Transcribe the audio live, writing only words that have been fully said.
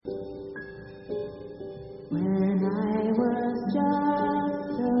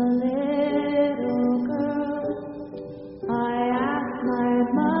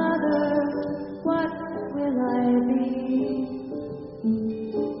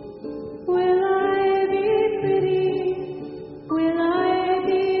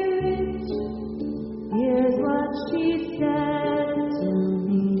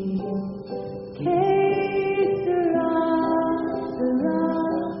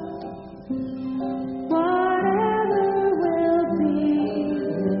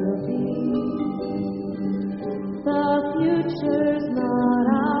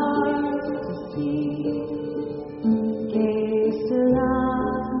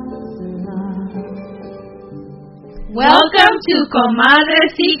Welcome to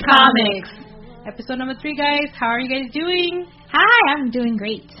Comadres y Comics. Episode number 3, guys. How are you guys doing? Hi, I'm doing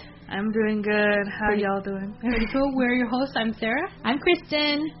great. I'm doing good. How are y'all doing? Pretty cool. We're your hosts. I'm Sarah. I'm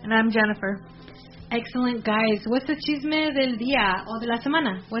Kristen. And I'm Jennifer. Excellent, guys. What's the chisme del día o de la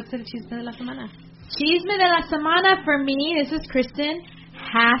semana? What's the chisme de la semana? Chisme de la semana for me, this is Kristen,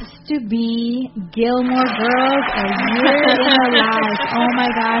 has to be Gilmore Girls, A Year in Our Lives. Oh my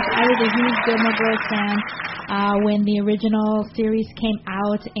gosh, I was a huge Gilmore Girls fan when the original series came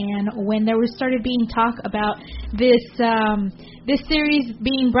out, and when there was started being talk about this series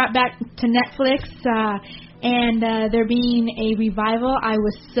being brought back to Netflix, and there being a revival, I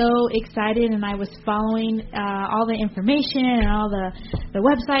was so excited, and I was following all the information and all the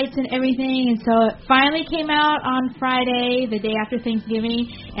websites and everything. And so it finally came out on Friday, the day after Thanksgiving,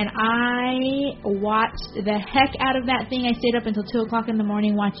 and I watched the heck out of that thing. I stayed up until 2 o'clock in the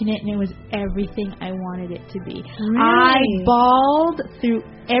morning watching it, and it was everything I wanted it to be. Really? I bawled through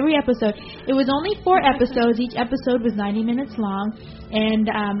every episode. It was only 4 episodes. Each episode was 90 minutes long, and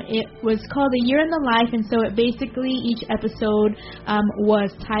it was called A Year in the Life, and so it basically, each episode was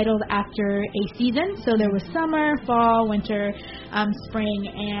titled after a season. So there was summer, fall, winter,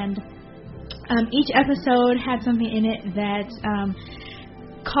 spring, and each episode had something in it that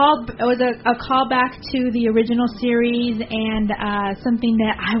was a callback to the original series, and something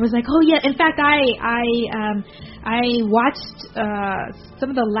that I was like, oh yeah. In fact, I watched some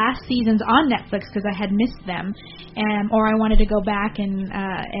of the last seasons on Netflix because I had missed them, or I wanted to go back and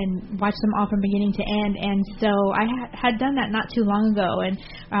watch them all from beginning to end. And so I had done that not too long ago, and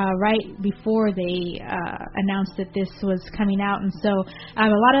right before they announced that this was coming out, and so a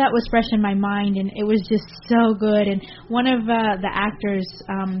lot of that was fresh in my mind, and it was just so good. And one of the actors,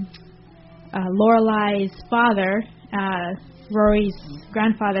 Lorelai's father, Rory's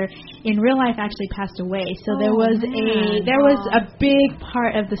grandfather, in real life actually passed away. So there was a big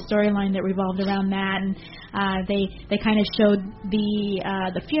part of the storyline that revolved around that, and they kind of showed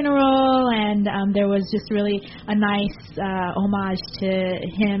the funeral, and there was just really a nice homage to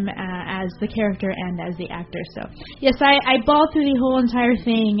him as the character and as the actor. So yes, I bawled through the whole entire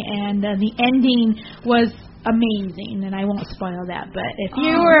thing, and the ending was amazing, and I won't spoil that, but if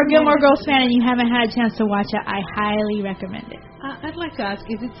you were a Gilmore Girls fan and you haven't had a chance to watch it, I highly recommend it. I'd like to ask,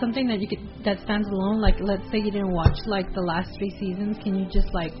 is it something that that stands alone? Like, let's say you didn't watch like the last 3 seasons, can you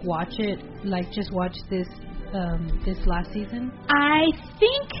just like watch it, like just watch this last season? I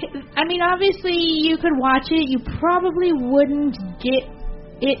mean, obviously you could watch it. You probably wouldn't get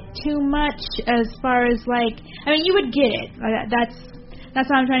it too much as far as like, I mean, you would get it. That's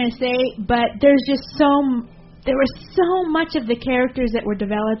what I'm trying to say, but there was so much of the characters that were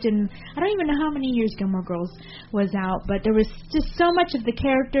developed, and I don't even know how many years Gilmore Girls was out, but there was just so much of the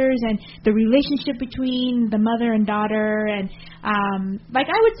characters and the relationship between the mother and daughter, and like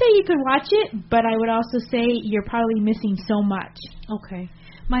I would say you could watch it, but I would also say you're probably missing so much. Okay.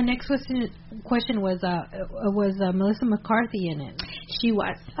 My next question was Melissa McCarthy in it? She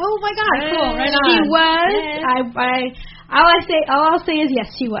was. Oh my God! Cool. Right on. She was. All I'll say is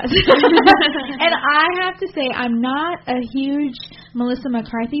yes, she was. And I have to say, I'm not a huge Melissa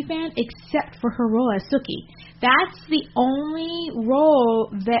McCarthy fan, except for her role as Sookie. That's the only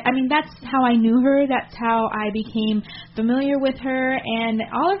role that's how I knew her. That's how I became familiar with her, and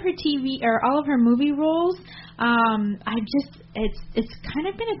all of her TV or all of her movie roles. It's kind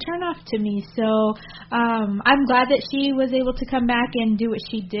of been a turnoff to me. So I'm glad that she was able to come back and do what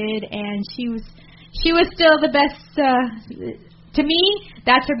she did, and she was still the best. To me,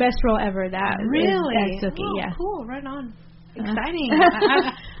 that's her best role ever. That really, as Sookie, yeah. Cool, right on. Exciting.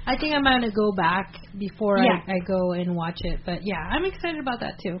 I think I'm going to go back before I go and watch it. But, yeah, I'm excited about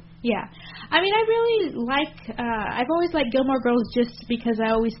that, too. Yeah. I mean, I really I've always liked Gilmore Girls just because I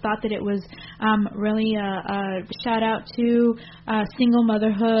always thought that it was really a shout-out to single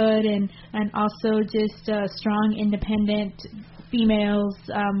motherhood and also just strong, independent females,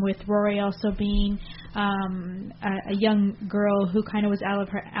 with Rory also being a young girl who kind of was out of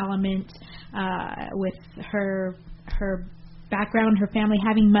her element with her background, her family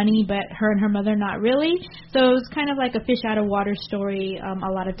having money, but her and her mother not really. So it was kind of like a fish out of water story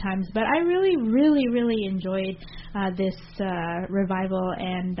a lot of times. But I really, really, really enjoyed this revival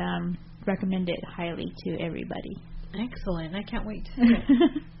and recommend it highly to everybody. Excellent. I can't wait to see it.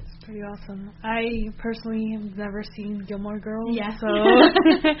 It's pretty awesome. I personally have never seen Gilmore Girls. Yeah.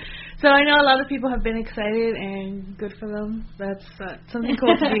 So I know a lot of people have been excited, and good for them. That's something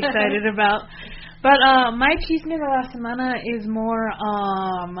cool to be excited about. But my chisme de la semana is more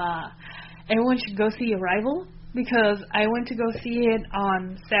everyone should go see Arrival, because I went to go see it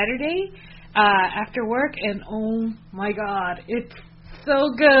on Saturday, after work, and oh my god, it's so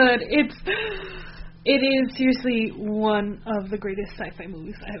good. It is seriously one of the greatest sci-fi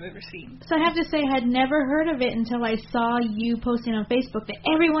movies I have ever seen. So I have to say, I had never heard of it until I saw you posting on Facebook that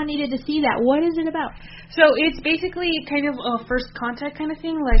everyone needed to see that. What is it about? So it's basically kind of a first contact kind of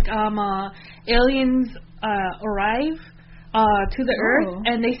thing, like aliens arrive to the Earth,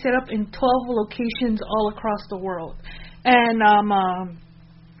 and they set up in 12 locations all across the world. And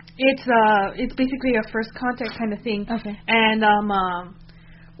it's basically a first contact kind of thing. Okay. And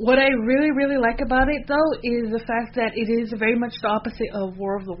what I really, really like about it, though, is the fact that it is very much the opposite of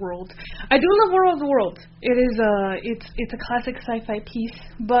War of the Worlds. I do love War of the Worlds. It is it's a classic sci-fi piece,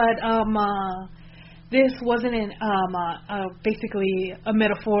 but this wasn't basically a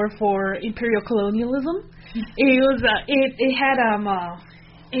metaphor for imperial colonialism. It was it had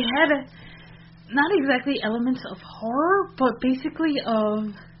not exactly elements of horror, but basically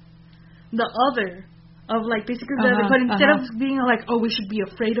of the other. Of like basically but instead of being like, oh, we should be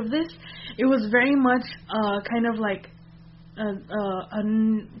afraid of this, it was very much kind of like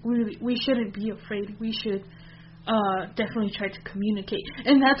we shouldn't be afraid. We should definitely try to communicate,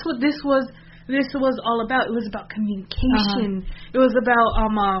 and that's what this was all about. It was about communication. It was about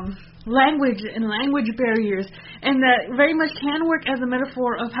language and language barriers, and that very much can work as a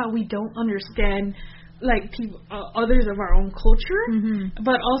metaphor of how we don't understand like people, others of our own culture,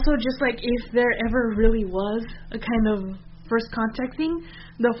 but also just like if there ever really was a kind of first contact thing,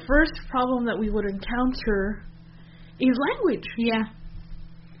 the first problem that we would encounter is language. Yeah.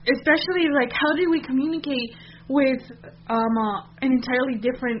 Especially like how do we communicate with an entirely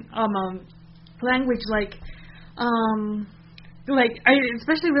different language, like I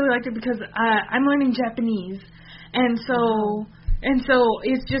especially really liked it because I'm learning Japanese, and so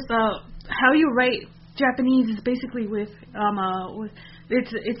it's just how you write Japanese is basically with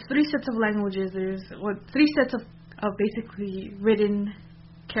it's 3 sets of languages. There's 3 sets of basically written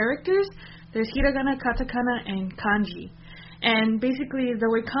characters. There's hiragana, katakana, and kanji. And basically the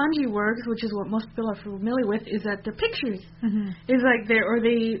way kanji works, which is what most people are familiar with, is that the pictures is like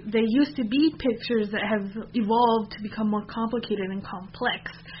they used to be pictures that have evolved to become more complicated and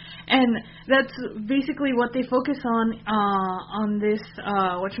complex. And that's basically what they focus on this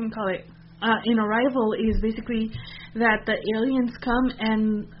in Arrival, is basically that the aliens come,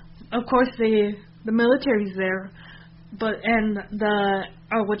 and of course the military's there, and the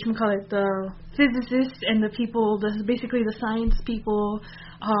the physicists and the people, basically the science people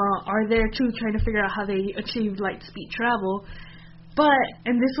are there too, trying to figure out how they achieved light speed travel.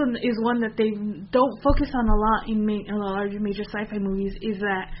 And this one is one that they don't focus on a lot in a large major sci-fi movies, is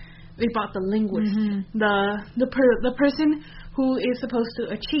that they brought the linguist, the person who is supposed to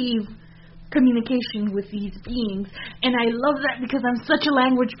achieve communication with these beings. And I love that because I'm such a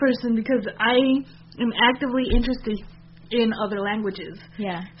language person, because I am actively interested in other languages.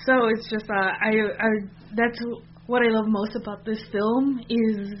 Yeah. So it's just that's what I love most about this film,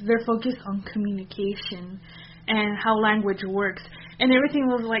 is their focus on communication and how language works. And everything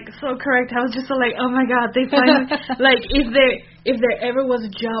was like so correct. I was just so like, oh my god, they finally like if there ever was a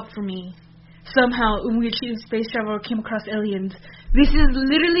job for me, somehow in which space travel came across aliens, this is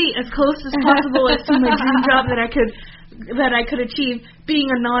literally as close as possible as to my dream job that I could achieve,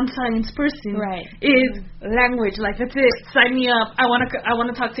 being a non-science person. Right. Is language. Like, that's it. Sign me up. I want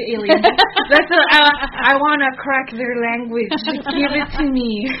to talk to aliens. I want to crack their language. Just give it to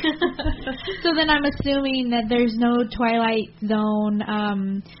me. So then I'm assuming that there's no Twilight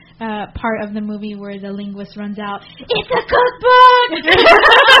Zone part of the movie where the linguist runs out, it's a cookbook!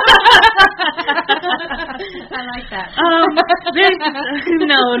 I like that.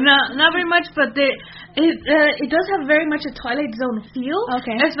 No, not very much, but it does have very much a Twilight Zone feel.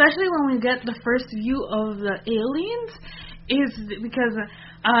 Okay. Especially when we get the first view of the aliens, is because,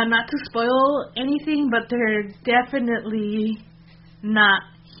 not to spoil anything, but they're definitely not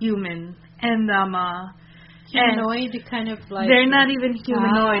human. And, humanoid, kind of like, they're not even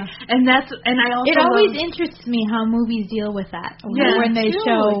humanoid, and I also it always interests me how movies deal with that. Yeah, when they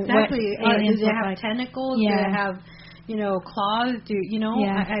show exactly. what aliens do they look have like. Tentacles? Yeah. Do they have claws?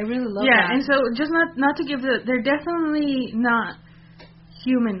 I really love yeah, that. and so just not to give they're definitely not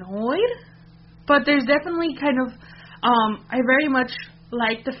humanoid, but there's definitely kind of I very much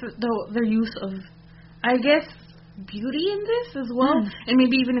like their use of, I guess, beauty in this as well, and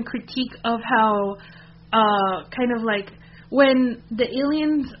maybe even a critique of how kind of like when the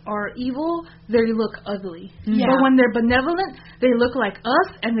aliens are evil, they look ugly. Yeah. But when they're benevolent, they look like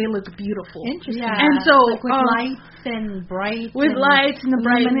us and they look beautiful. Interesting. Yeah. And so like with lights and bright. with lights and the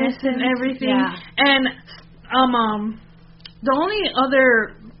brightness and everything. Yeah. And the only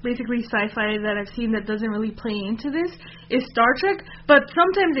other basically sci-fi that I've seen that doesn't really play into this is Star Trek, but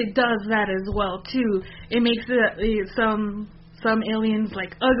sometimes it does that as well too. It makes some aliens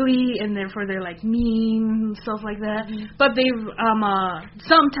like ugly and therefore they're like mean, stuff like that. But they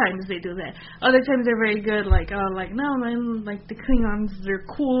sometimes they do that. Other times they're very good, like no man, like the Klingons, they're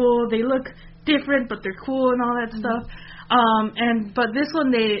cool, they look different but they're cool and all that stuff. But this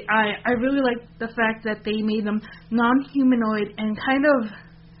one I really like the fact that they made them non-humanoid and kind of,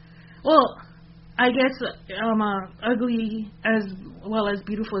 well, I guess ugly as well as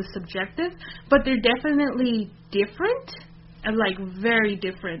beautiful is subjective, but they're definitely different. And like very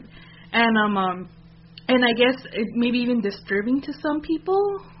different, and I guess it maybe even disturbing to some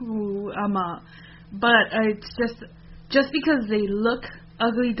people who but it's just because they look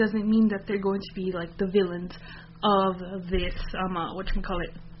ugly doesn't mean that they're going to be like the villains of this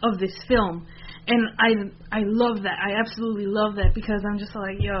of this film. And I love that. I absolutely love that because I'm just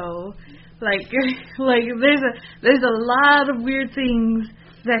like, yo, like there's a lot of weird things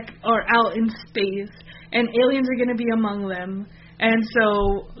that are out in space. And aliens are going to be among them. And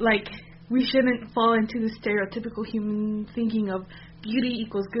so, like, we shouldn't fall into the stereotypical human thinking of beauty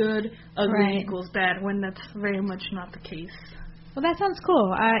equals good, ugly equals bad, when that's very much not the case. Well, that sounds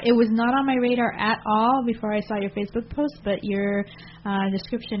cool. It was not on my radar at all before I saw your Facebook post, but your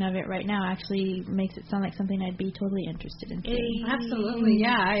description of it right now actually makes it sound like something I'd be totally interested in seeing. Absolutely,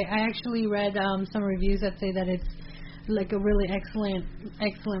 yeah. I actually read some reviews that say that it's like a really excellent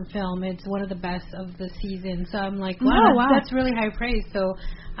film. It's one of the best of the season. So I'm like, wow, that's really high praise. So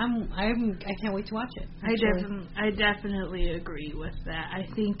I can't wait to watch it. I definitely agree with that. I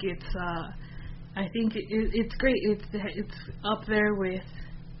think it's it's great. It's up there with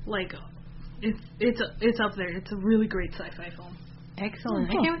like it's up there. It's a really great sci-fi film. Excellent.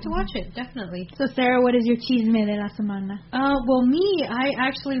 I can't wait to watch it, definitely. So, Sarah, what is your chisme de la semana? Well, I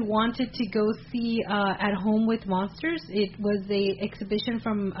actually wanted to go see At Home with Monsters. It was a exhibition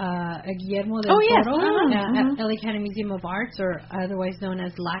from Guillermo del Toro at LA County Museum of Arts, or otherwise known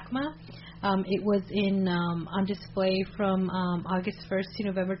as LACMA. It was on display from August 1st to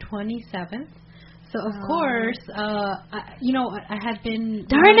November 27th. So of course, I had been.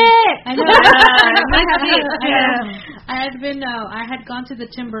 Darn it! I know. I had gone to the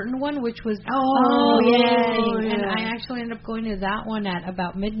Tim Burton one, which was and I actually ended up going to that one at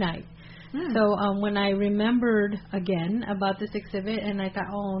about midnight. So when I remembered again about this exhibit, and I thought,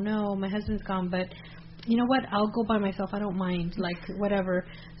 oh no, my husband's gone, but you know what? I'll go by myself. I don't mind, like whatever.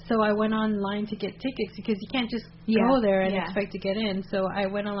 So I went online to get tickets because you can't just go there and expect to get in. So I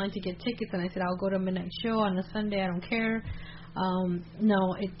went online to get tickets, and I said, I'll go to a midnight show on a Sunday. I don't care.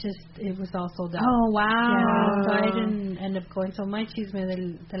 No, it was all sold out. Oh, wow. Yeah, so I didn't end up going. So my chisme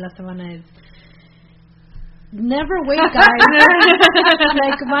de la semana is never wait, guys.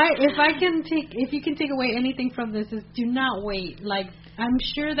 If you can take away anything from this, is do not wait. Like, I'm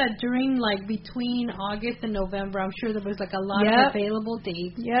sure that during between August and November, I'm sure there was a lot of available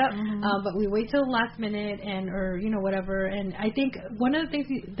dates. But we wait till the last minute or whatever. And I think one of the things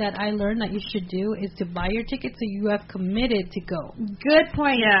that I learned that you should do is to buy your ticket so you have committed to go. Good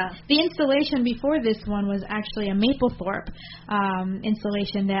point. Yeah. The installation before this one was actually a Mapplethorpe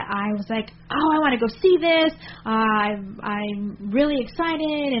installation that I was like, oh, I want to go see this. I'm really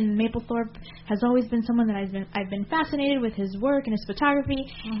excited, and Mapplethorpe has always been someone that I've been fascinated with his work and his photography.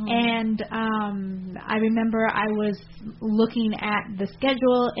 And I remember I was looking at the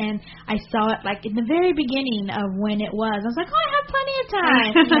schedule, and I saw it in the very beginning of when it was. I was like, oh, I have plenty of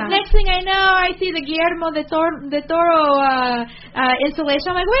time. Next thing I know, I see the Guillermo del Toro installation.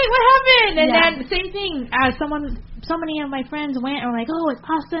 I'm like, wait, what happened? And then same thing. So many of my friends went and were like, oh, it's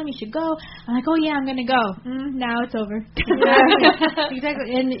awesome, you should go. I'm like, oh, yeah, I'm going to go. Now it's over.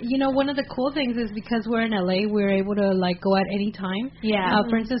 Exactly. And, one of the cool things is because we're in LA, we're able to, go at any time. Yeah.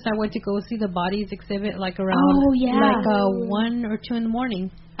 For instance, I went to go see the Bodies exhibit, around 1 or 2 in the morning.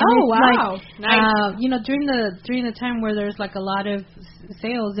 And oh, wow. Nice. During the time where there's, a lot of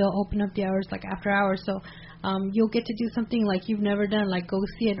sales, they'll open up the hours, after hours. So, you'll get to do something you've never done, go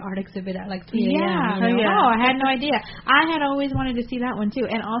see an art exhibit at 3 a.m. Oh, I had no idea. I had always wanted to see that one too.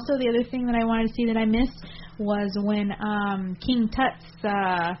 And also the other thing that I wanted to see that I missed was when King Tut's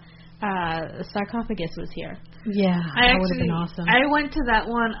sarcophagus was here. Yeah, that would have been awesome. I went to that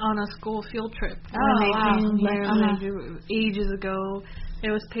one on a school field trip. Ages ago. It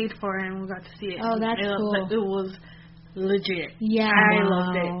was paid for, and we got to see it. Oh, that's cool. It was legit. Yeah. I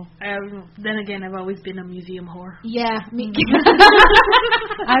loved it. Then again, I've always been a museum whore. Yeah. Me.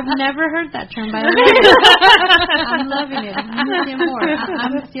 I've never heard that term, by the way. I'm loving it. Museum whore.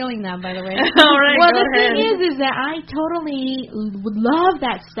 I'm stealing that, by the way. All right, Well, go the ahead. thing is that I totally would love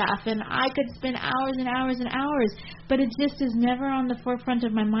that stuff, and I could spend hours and hours and hours, but it just is never on the forefront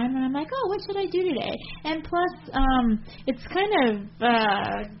of my mind when I'm like, oh, what should I do today? And plus, it's kind of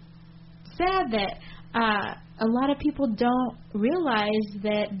sad that a lot of people don't realize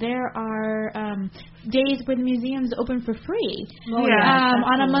that there are days where the museum's open for free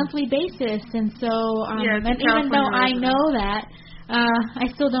on a monthly basis, and so and even though I know that, I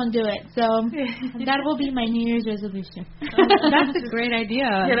still don't do it. So that will be my New Year's resolution. That's a great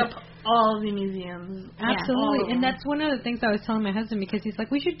idea. Hit up all the museums. Absolutely. And that's one of the things I was telling my husband, because he's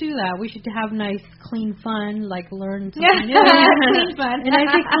like, we should do that. We should have nice, clean fun, like learn something new. Clean fun. And I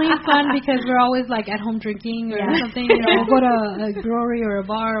say clean fun because we're always like at home drinking or something, we'll go to a brewery or a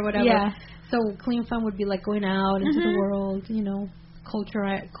bar or whatever. Yeah. So clean fun would be like going out into the world, culture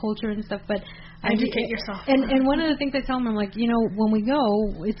and stuff. But educate yourself. And one of the things I tell him, I'm like, when we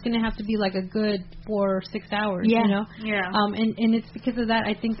go, it's going to have to be like a good 4 or 6 hours, Yeah. And it's because of that,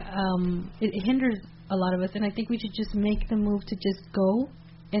 I think it hinders a lot of us. And I think we should just make the move to just go.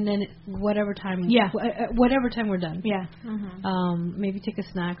 And then whatever time we're done. Yeah. Maybe take a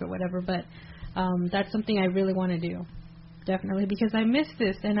snack or whatever. But that's something I really want to do. Definitely. Because I miss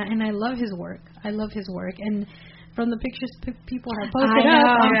this. And I love his work. And from the pictures people have posted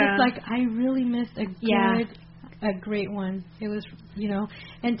up, I'm just like, I really missed a great one. It was,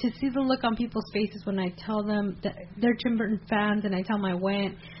 and to see the look on people's faces when I tell them that they're Tim Burton fans and I tell them I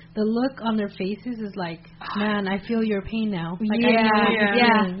went, the look on their faces is like, man, I feel your pain now. Like, I know what you're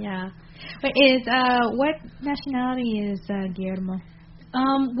feeling. Yeah. Wait, what nationality is Guillermo?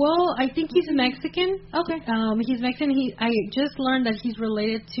 Well, I think he's Mexican. Okay. He's Mexican. I just learned that he's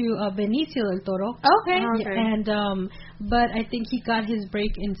related to Benicio del Toro. Okay. And but I think he got his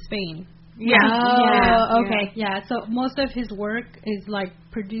break in Spain. Okay. Yeah. So most of his work is like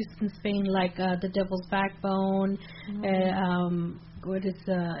produced in Spain, like The Devil's Backbone. What is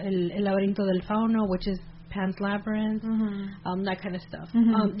El Laberinto del Fauno, which is Pan's Labyrinth. That kind of stuff.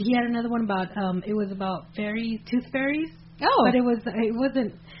 He had another one about it was about tooth fairies. Oh, but it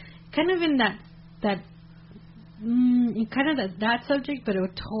wasn't kind of in that that subject, but it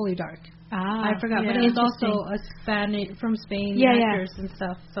was totally dark. I forgot, but it was also a Spanish from Spain actors and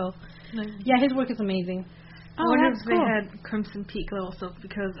stuff. So his work is amazing. I wonder if they had Crimson Peak also,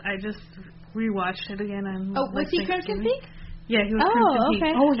 because I just rewatched it again. Was he Crimson Peak? Yeah, he was Crimson Peak.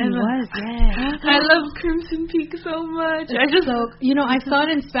 Oh, he was, yeah. I love Crimson Peak so much. I saw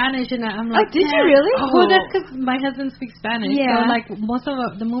it in Spanish, and I'm like, did you really? Well, that's because my husband speaks Spanish. Yeah. So, like, most of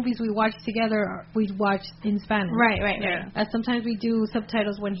the movies we watch together, we watch in Spanish. Right. Sometimes we do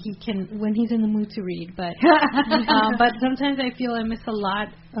subtitles when he's in the mood to read, but but sometimes I feel I miss a lot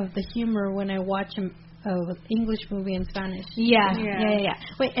of the humor when I watch him. English movie in Spanish. Yeah.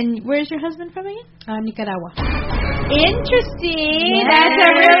 Wait, and where's your husband from again? Nicaragua. Interesting. Yes.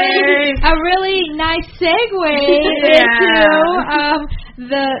 That's a really nice segue into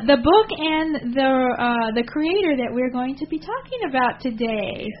the book and the creator that we're going to be talking about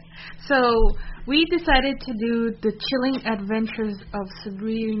today. So we decided to do The Chilling Adventures of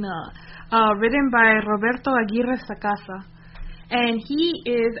Sabrina, written by Roberto Aguirre Sacasa. And he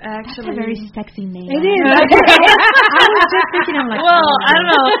is actually... That's a very sexy name. It is. I was just thinking, I'm like... Well, I don't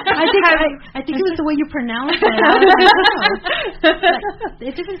know. I think it was the way you pronounce it. I was like, oh.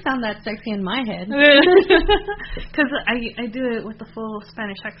 It doesn't sound that sexy in my head. Because I do it with the full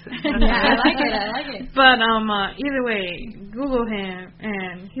Spanish accent. I like it. But either way, Google him,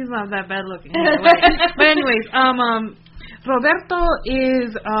 and he's not that bad looking. But anyways, Roberto is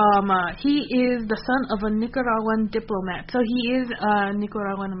he is the son of a Nicaraguan diplomat. So he is a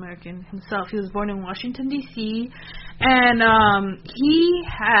Nicaraguan American himself. He was born in Washington D.C. and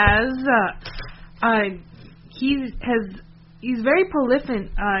he's very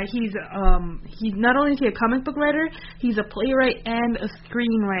prolific. He's not only a comic book writer, he's a playwright and a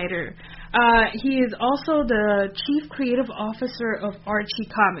screenwriter. He is also the chief creative officer of Archie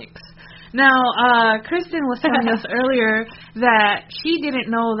Comics. Now, Kristen was telling us earlier that she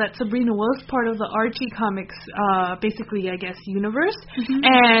didn't know that Sabrina was part of the Archie Comics, basically, I guess, universe.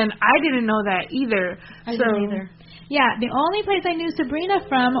 And I didn't know that either. I didn't either. Yeah, the only place I knew Sabrina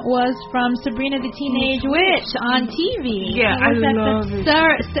from was from Sabrina the Teenage Witch on TV. Yeah, I love it.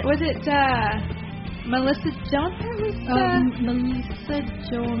 Was it Melissa Joan Hart? Melissa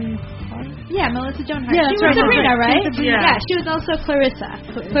Joan Hart? Yeah, Melissa Joan Hart. Yeah, she was Sabrina, right? Yeah. She was also Clarissa.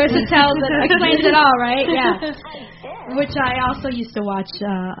 Clarissa explains it all, right? Yeah. which I also used to watch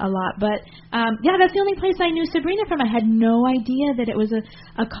a lot. But yeah, that's the only place I knew Sabrina from. I had no idea that it was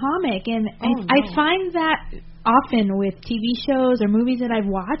a comic, and I find that often with TV shows or movies that I've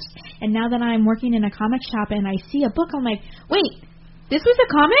watched, and now that I'm working in a comic shop and I see a book, I'm like, wait, this was a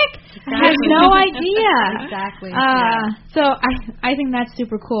comic? Exactly. I had no idea. Exactly. So I think that's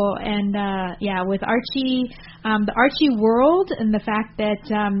super cool. And yeah, with Archie, the Archie world and the fact that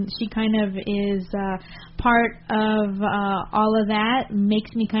she kind of is part of all of that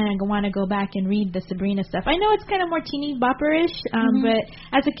makes me kind of want to go back and read the Sabrina stuff. I know it's kind of more teeny bopperish, but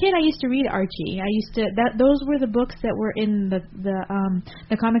as a kid I used to read Archie. Those were the books that were in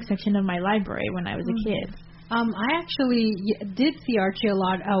the comic section of my library when I was a kid. I actually did see Archie a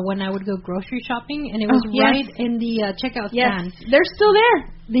lot when I would go grocery shopping, and it was right in the checkout stand. They're still there.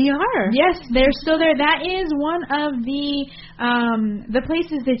 They are. Yes, they're still there. That is one of the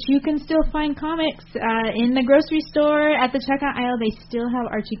places that you can still find comics in the grocery store at the checkout aisle. They still have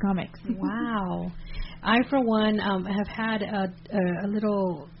Archie comics. Wow. I, for one, have had a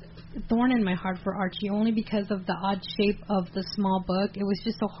little thorn in my heart for Archie, only because of the odd shape of the small book. It was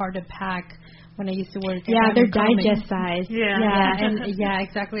just so hard to pack when I used to work. Yeah, they're digest size. Yeah,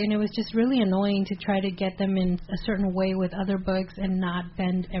 exactly. And it was just really annoying to try to get them in a certain way with other books and not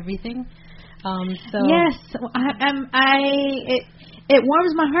bend everything. Yes, it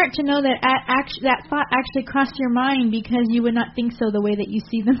warms my heart to know that that thought actually crossed your mind, because you would not think so the way that you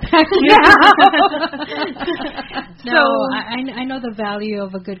see them packed now. So I know the value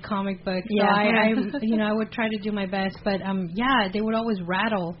of a good comic book. So I would try to do my best, but they would always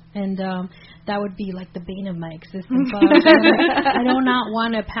rattle, and that would be like the bane of my existence. I do not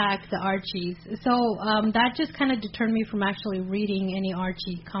want to pack the Archies. So that just kind of deterred me from actually reading any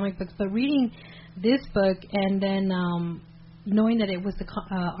Archie comic books. But reading this book and then knowing that it was the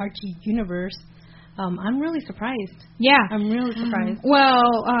Archie universe, I'm really surprised. Yeah. I'm really surprised.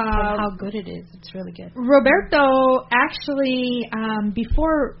 Well, how good it is. It's really good. Roberto actually,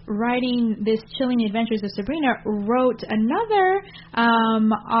 before writing this Chilling Adventures of Sabrina, wrote another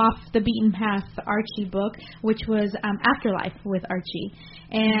off the beaten path Archie book, which was Afterlife with Archie.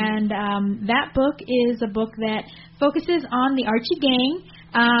 And that book is a book that focuses on the Archie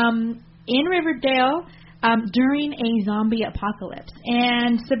gang in Riverdale during a zombie apocalypse.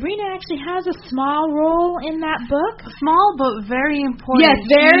 And Sabrina actually has a small role in that book. Small but very important. Yes,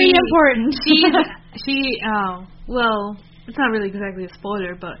 very important. Well, it's not really exactly a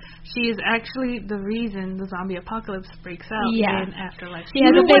spoiler, but she is actually the reason the zombie apocalypse breaks out in Afterlife. She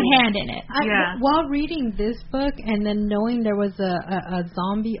has a big hand in it. While reading this book and then knowing there was a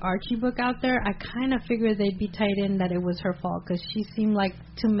zombie Archie book out there, I kind of figured they'd be tied in that it was her fault, because she seemed like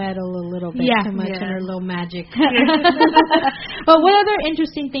to meddle a little bit too much in her little magic. Well, what other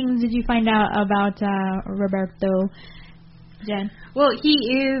interesting things did you find out about Roberto, Jen? Well, he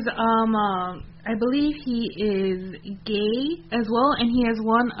is, I believe he is gay as well, and he has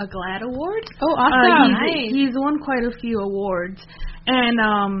won a GLAAD award. Oh, awesome. He's won quite a few awards.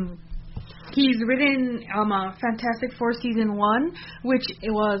 And he's written Fantastic Four Season 1, which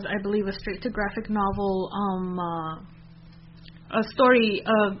it was, I believe, a straight-to-graphic novel, a story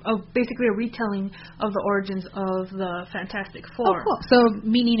of basically a retelling of the origins of the Fantastic Four. Oh, cool. So,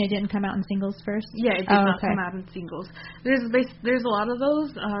 meaning it didn't come out in singles first? Yeah, it did not come out in singles. There's a lot of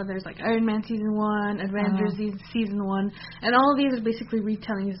those. There's like Iron Man Season 1, Avengers Season 1, and all of these are basically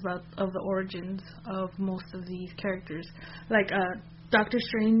retellings of the origins of most of these characters. Like Doctor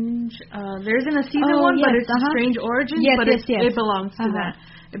Strange, there isn't a Season 1, but it's Strange Origins, it belongs to that.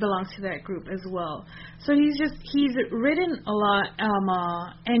 It belongs to that group as well. So he's written a lot,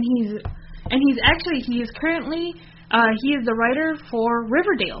 and he is currently he is the writer for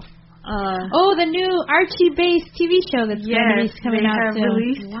Riverdale. The new Archie-based TV show that's going to be coming out soon.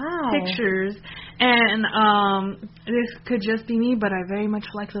 Released pictures, and this could just be me, but I very much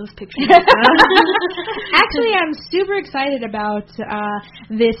like those pictures. Actually, I'm super excited about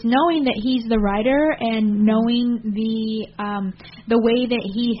this, knowing that he's the writer and knowing the way that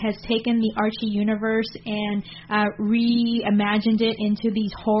he has taken the Archie universe and reimagined it into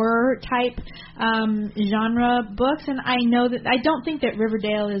these horror type genre books. And I know that I don't think that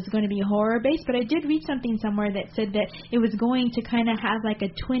Riverdale is going to be horror based, but I did read something somewhere that said that it was going to kind of have like a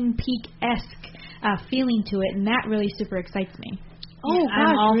Twin Peak-esque feeling to it, and that really super excites me. Oh, gosh,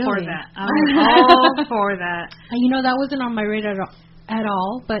 I'm all for that. I'm all for that. You know, that wasn't on my radar at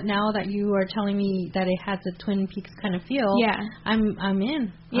all, but now that you are telling me that it has a Twin Peaks kind of feel, I'm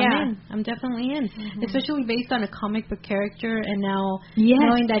in. Yeah. I'm definitely in. Especially based on a comic book character, and now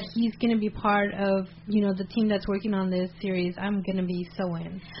knowing that he's going to be part of, the team that's working on this series, I'm going to be so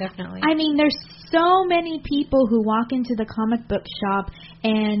in. Definitely. I mean, there's so many people who walk into the comic book shop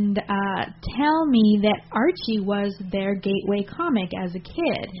and tell me that Archie was their gateway comic as a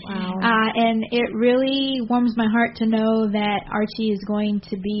kid. Wow. And it really warms my heart to know that Archie is going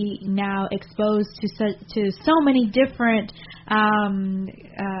to be now exposed to so many different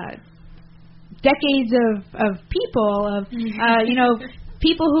decades of people,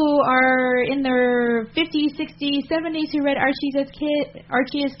 people who are in their 50s, 60s, 70s who read Archie as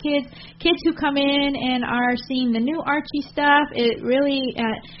kids, kids who come in and are seeing the new Archie stuff. It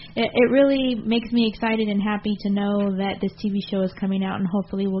really makes me excited and happy to know that this TV show is coming out, and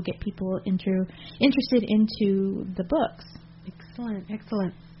hopefully we'll get people interested into the books.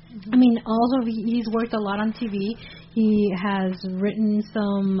 Excellent. I mean, also he's worked a lot on TV. He has written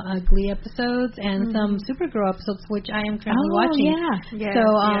some Glee episodes and some Supergirl episodes, which I am currently watching.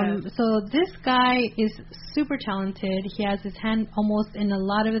 So this guy is super talented. He has his hand almost in a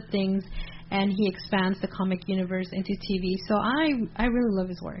lot of the things, and he expands the comic universe into TV. So I really love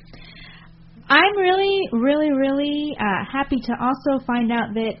his work. I'm really happy to also find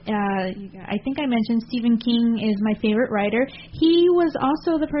out that I think I mentioned Stephen King is my favorite writer. He was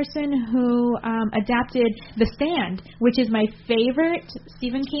also the person who adapted The Stand, which is my favorite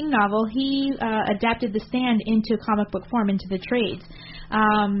Stephen King novel. He adapted The Stand into comic book form, into the trades.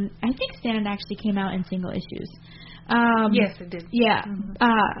 I think Stand actually came out in single issues. Yes, it did. Yeah.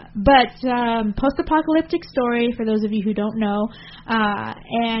 But post-apocalyptic story, for those of you who don't know,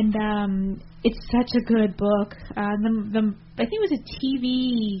 and it's such a good book. I think it was a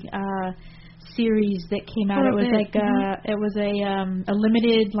TV series that came out. It was like it was a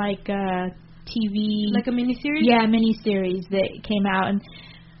limited TV, like a miniseries. Yeah, miniseries that came out, and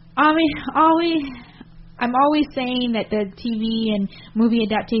I'm always saying that the TV and movie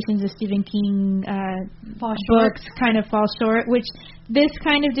adaptations of Stephen King books kind of fall short, which this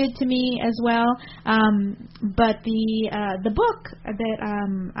kind of did to me as well. But the book that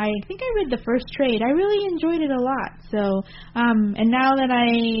I think I read the first trade, I really enjoyed it a lot. So and now that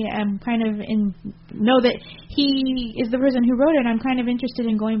I am kind of know that he is the person who wrote it, I'm kind of interested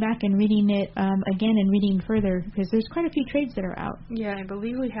in going back and reading it again and reading further, because there's quite a few trades that are out. Yeah, I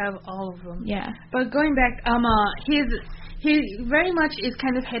believe we have all of them. Yeah. But going back, he very much is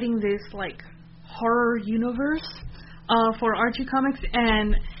kind of heading this horror universe for Archie Comics,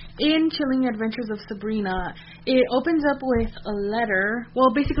 and in Chilling Adventures of Sabrina, it opens up with a letter,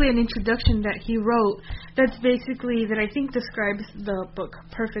 well, basically an introduction that he wrote that I think describes the book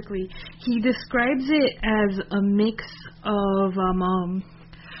perfectly. He describes it as a mix of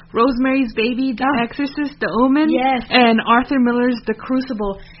Rosemary's Baby, The Exorcist, The Omen, and Arthur Miller's The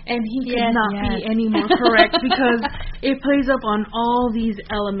Crucible, and he could not be any more correct, because it plays up on all these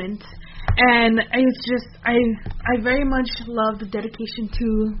elements. And it's just, I very much love the dedication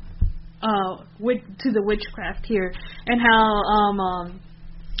to the witchcraft here, and how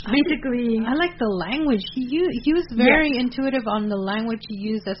basically I like the language he was very intuitive on the language he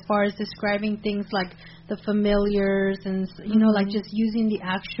used as far as describing things like the familiars and like just using the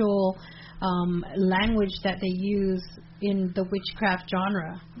actual language that they use in the witchcraft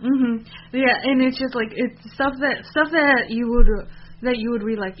genre. Yeah, and it's just it's stuff that you would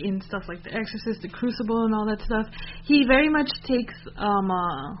read in stuff like The Exorcist, The Crucible, and all that stuff. He very much takes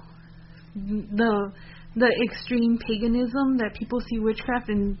the extreme paganism that people see witchcraft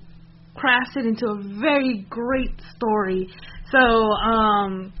and crafts it into a very great story. So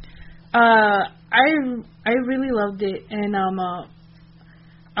I really loved it, and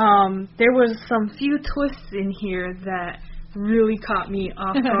there was some few twists in here that really caught me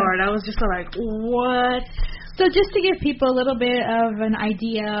off guard. I was just like, what? So just to give people a little bit of an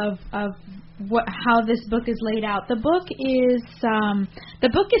idea of how this book is laid out, the book is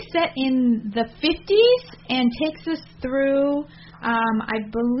set in the 50s and takes us through, I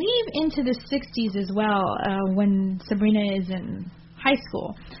believe, into the 60s as well, when Sabrina is in high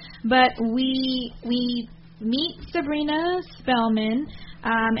school. But we meet Sabrina Spellman,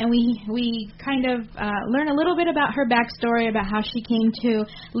 and we kind of learn a little bit about her backstory, about how she came to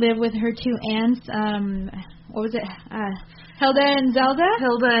live with her two aunts. What was it? Hilda and Zelda?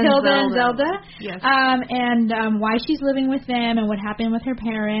 Hilda and Zelda. Yes. And why she's living with them and what happened with her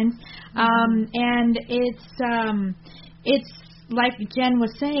parents. And it's like Jen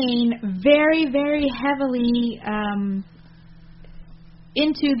was saying, very, very heavily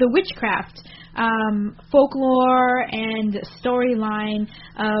into the witchcraft folklore and storyline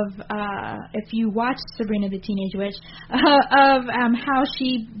of, if you watch Sabrina the Teenage Witch, of how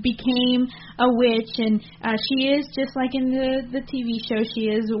she became a witch, and she is just like in the TV show. She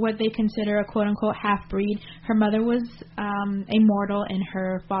is what they consider a quote unquote half breed. Her mother was a mortal, and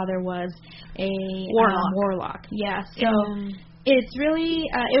her father was a warlock. Yeah, so it's really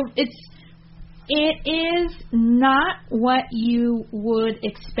it is not what you would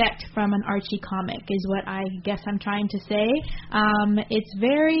expect from an Archie comic, is what I guess I'm trying to say. It's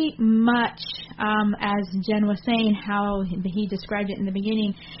very much, as Jen was saying, how he described it in the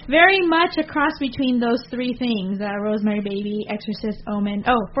beginning, very much a cross between those three things, Rosemary Baby, Exorcist, Omen,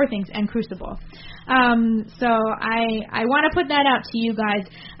 four things, and Crucible. So I want to put that out to you guys.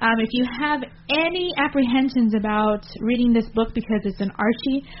 If you have any apprehensions about reading this book because it's an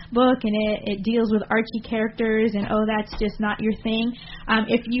Archie book and it deals with Archie characters and that's just not your thing,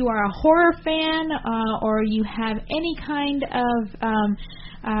 if you are a horror fan or you have any kind of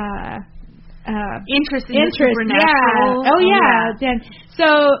interest in the supernatural. Then so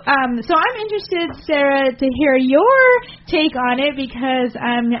I'm interested, Sarah, to hear your take on it, because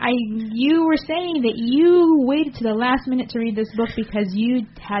you were saying that you waited to the last minute to read this book because you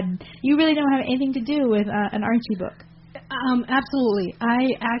really don't have anything to do with an Archie book. Absolutely.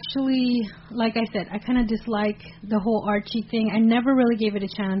 I actually, like I said, I kind of dislike the whole Archie thing. I never really gave it a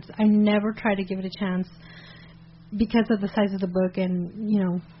chance. I never tried to give it a chance because of the size of the book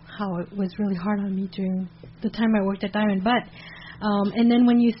and, how it was really hard on me during the time I worked at Diamond. But, and then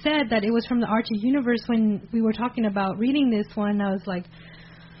when you said that it was from the Archie universe, when we were talking about reading this one, I was like,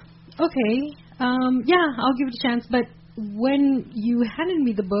 okay, I'll give it a chance. But when you handed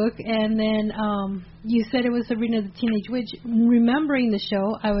me the book and then you said it was Sabrina the Teenage Witch, remembering the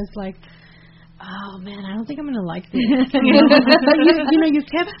show, I was like, oh man, I don't think I'm gonna like this. But you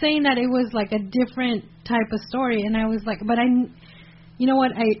kept saying that it was like a different type of story, and I was like, but you know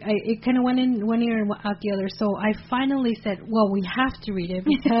what? It kind of went in one ear and out the other. So I finally said, well, we have to read it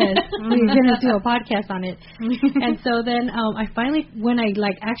because we're gonna do a podcast on it. And so then I finally, when I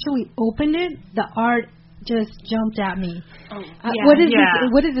actually opened it, the art just jumped at me. What is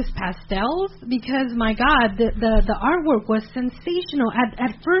this? What is this, pastels? Because my God, the artwork was sensational.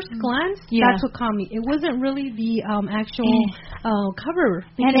 At first glance, that's what caught me. It wasn't really the actual cover,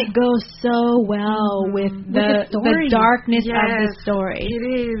 and it goes so well with the darkness of the story. It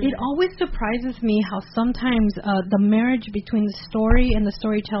is. It always surprises me how sometimes the marriage between the story and the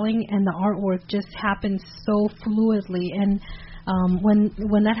storytelling and the artwork just happens so fluidly. And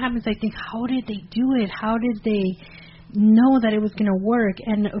when that happens, I think, how did they do it? How did they know that it was going to work?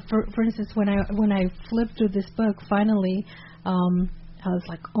 And for instance, when I flipped through this book, finally, I was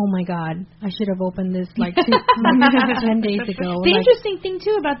like, oh my God, I should have opened this 10 days ago. The interesting thing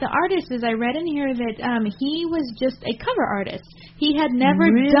too about the artist is I read in here that he was just a cover artist. He had never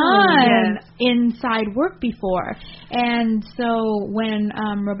done inside work before. And so when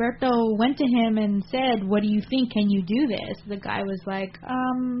Roberto went to him and said, what do you think? Can you do this? The guy was like,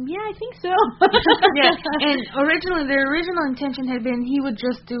 yeah, I think so. And the original intention had been he would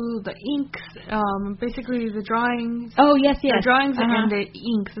just do the inks, basically the drawings. Oh, yes. The drawings and the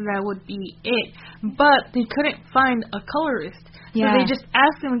inks, and that would be it. But they couldn't find a colorist. So they just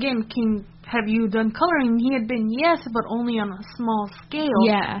asked him again, have you done coloring? He had been yes, but only on a small scale.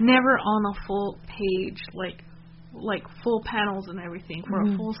 Yeah. Never on a full page, like full panels and everything for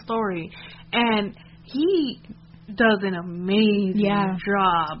a full story. And he does an amazing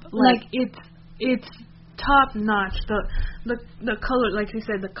job. It's top notch. The color, like you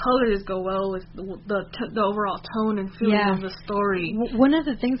said, the colors go well with the overall tone and feeling of the story. One of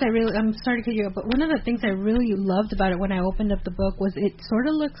the things I'm sorry to cut you up, but one of the things I really loved about it when I opened up the book was it sort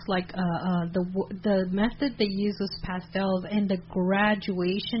of looks like the method they use was pastels, and the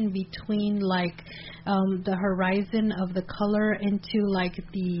graduation between the horizon of the color into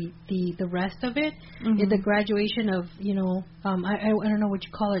the rest of it. The graduation of I don't know what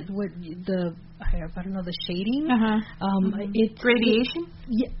you call it, I don't know, the shading. It's radiation.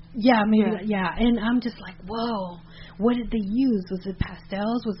 And I'm just like, whoa, what did they use? Was it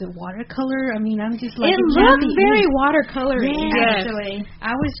pastels? Was it watercolor? I mean, I'm just like, it looked very watercolory. Actually,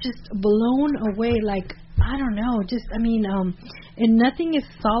 I was just blown away. I don't know, and nothing is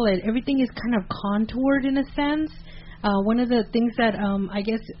solid. Everything is kind of contoured in a sense. One of the things that I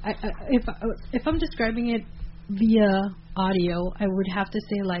guess if I'm describing it via audio, I would have to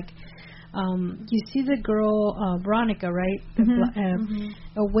say you see the girl Veronica, right?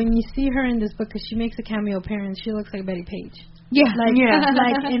 When you see her in this book, because she makes a cameo appearance, she looks like Betty Page.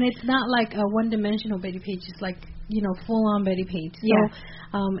 And it's not like a one-dimensional Betty Page. It's like full on Betty Page. So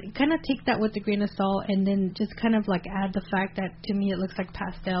kind of take that with a grain of salt, and then just kind of like add the fact that to me it looks like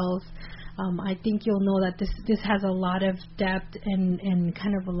pastels. I think you'll know that this has a lot of depth and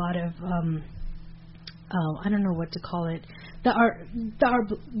kind of a lot of I don't know what to call it. The art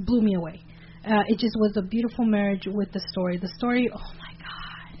blew me away. It just was a beautiful marriage with the story. The story, oh my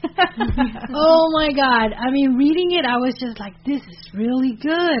God. Oh my God. I mean, reading it, I was just like, this is really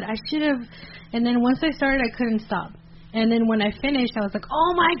good. I should have. And then once I started, I couldn't stop. And then when I finished, I was like,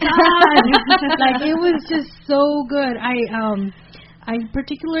 oh my God. Like, it was just so good. I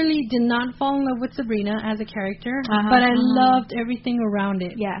particularly did not fall in love with Sabrina as a character, but I loved everything around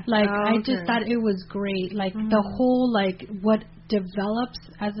it. Yeah. Like, I just thought it was great. Like, the whole, like, what develops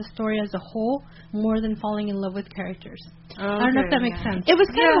as a story as a whole, more than falling in love with characters. I don't know if that makes sense. It was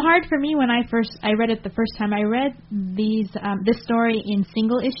kind of hard for me when I read it the first time. I read this story in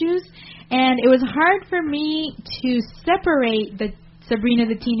single issues, and it was hard for me to separate the Sabrina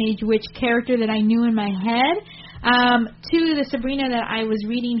the Teenage Witch character that I knew in my head to the Sabrina that I was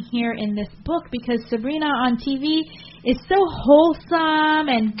reading here in this book, because Sabrina on TV is so wholesome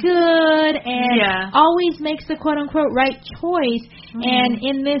and good and always makes the quote-unquote right choice. And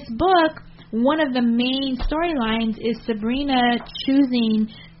in this book, one of the main storylines is Sabrina choosing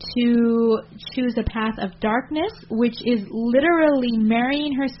to choose a path of darkness, which is literally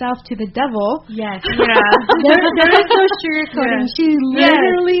marrying herself to the devil. Yes. Yeah. there is no sugarcoating. Yeah. She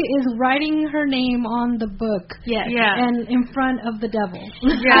literally is writing her name on the book. Yes. Yeah. And in front of the devil.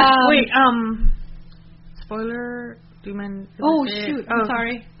 Yeah. Wait, spoiler. Do you mind? Oh shoot! I'm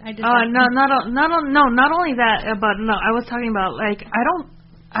sorry. I did. Not only that, but no, I was talking about, like, I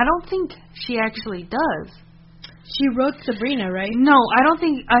don't think she actually does. She wrote Sabrina, right? No, I don't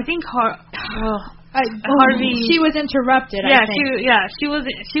think. I think Harvey. She was interrupted. Yeah, I think.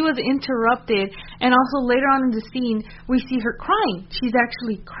 she was interrupted, and also later on in the scene, we see her crying. She's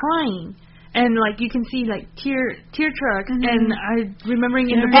actually crying. And, like, you can see, like, tear tracks, and I remembering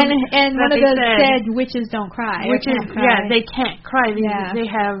in the book and one of those said witches don't cry. Witches, cry. They can't cry. They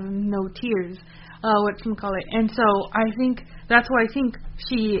have no tears. Whatchamacallit. And so I think that's why I think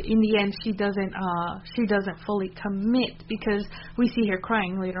she, in the end, she doesn't fully commit, because we see her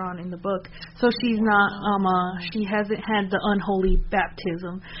crying later on in the book. So she's not she hasn't had the unholy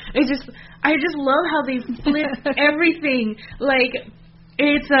baptism. I just love how they flip everything. Like,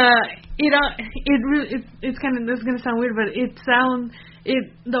 it's kind of, this is gonna sound weird, but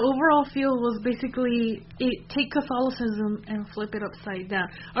the overall feel was basically take Catholicism and flip it upside down,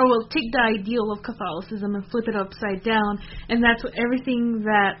 or take the ideal of Catholicism and flip it upside down, and that's what everything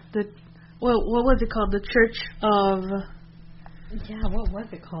that what was it called, the Church of what was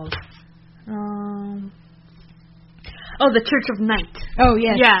it called? The Church of Night. Oh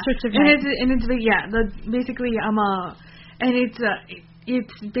yes, yeah, Church of Night.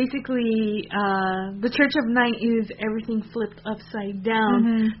 It's basically the Church of Night is everything flipped upside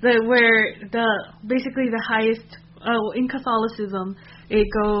down. Where basically the highest in Catholicism, it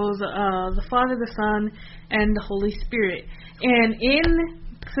goes the Father, the Son, and the Holy Spirit. And in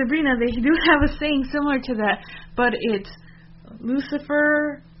Sabrina, they do have a saying similar to that, but it's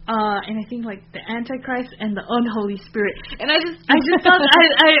Lucifer, and I think, like, the Antichrist and the unholy spirit. And I just thought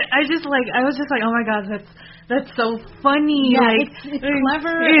I was just like, oh my God, that's so funny. Yeah, like, it's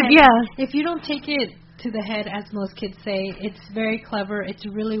clever. If you don't take it to the head, as most kids say, it's very clever. It's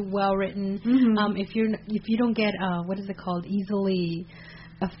really well written. If you don't get what is it called, easily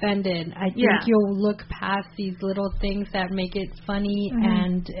offended, I think you'll look past these little things that make it funny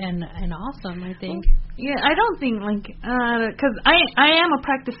and awesome, I think. Yeah, I don't think, like, because I am a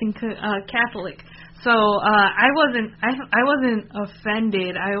practicing Catholic, so I wasn't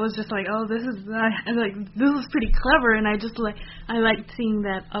offended. I was just like, oh, this is pretty clever, and I liked seeing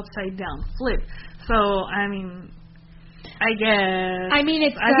that upside down flip. So I mean, I guess. I mean,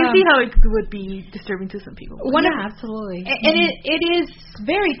 I can see how it would be disturbing to some people. Absolutely. And it is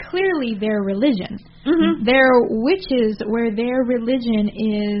very clearly their religion. They're witches, where their religion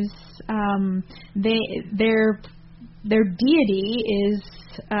is their deity is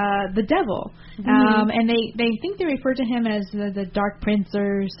the devil. And they think they refer to him as the Dark Prince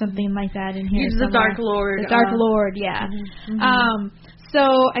or something like that in here. He's the Dark Lord. The Dark Lord, yeah. So,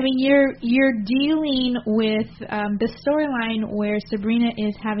 I mean, you're dealing with the storyline where Sabrina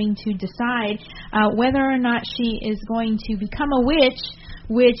is having to decide whether or not she is going to become a witch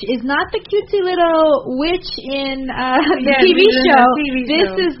which is not the cutesy little witch in the TV show.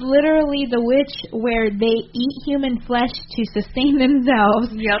 This is literally the witch where they eat human flesh to sustain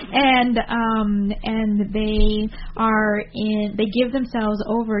themselves. Yep. And they give themselves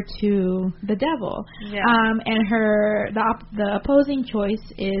over to the devil. Yeah. And the opposing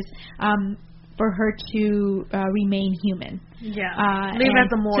choice is for her to remain human. Yeah. Live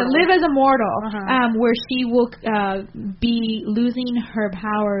as a mortal. To live as a mortal, where she will be losing her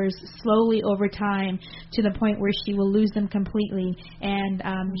powers slowly over time to the point where she will lose them completely, and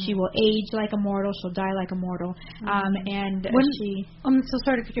she will age like a mortal. She'll die like a mortal. I'm so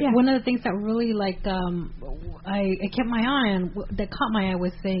sorry to one of the things that really I kept my eye on, that caught my eye,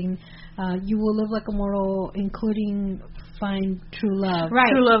 was saying you will live like a mortal, including find true love. Right.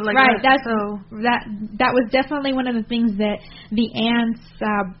 True love, That was definitely one of the things that the ants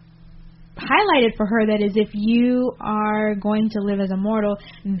highlighted for her. That is, if you are going to live as a mortal,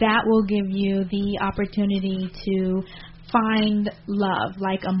 that will give you the opportunity to find love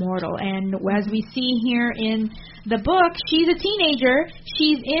like a mortal. And as we see here in the book, she's a teenager.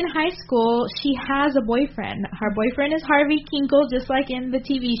 She's in high school. She has a boyfriend. Her boyfriend is Harvey Kinkle, just like in the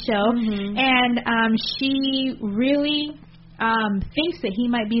TV show. And she really thinks that he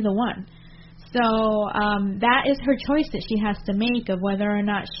might be the one. So that is her choice that she has to make, of whether or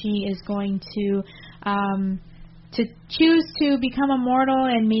not she is going to choose to become a mortal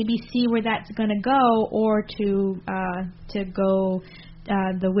and maybe see where that's going to go, or to go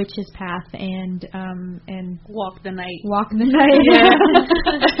the witch's path and walk the night.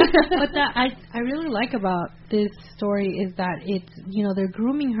 But that I really like about this story is that it's, they're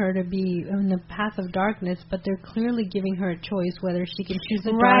grooming her to be in the path of darkness, but they're clearly giving her a choice whether she can choose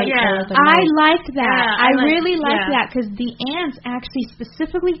the dark or the night. I like that. I really like that, because the ants actually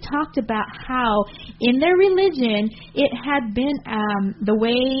specifically talked about how in their religion it had been the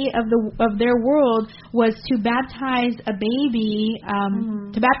way of their world was to baptize a baby,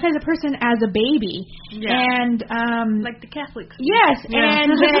 to baptize a person as a baby, and like the Catholics. Yes,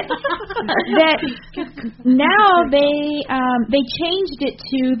 and that now they changed it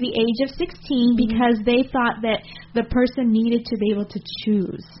to the age of 16 because they thought that the person needed to be able to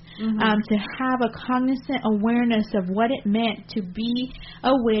choose. To have a cognizant awareness of what it meant to be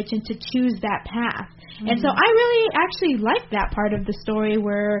a witch and to choose that path. And so I really actually like that part of the story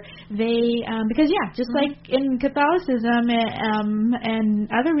where they, because just like in Catholicism and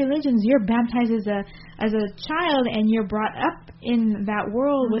other religions, you're baptized as a child and you're brought up in that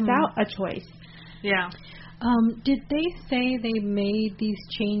world without a choice. Yeah. Did they say they made these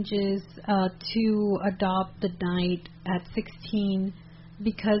changes to adopt the night at 16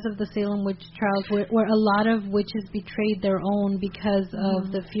 because of the Salem witch trials, where a lot of witches betrayed their own because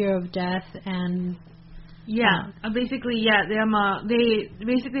of the fear of death and... Basically,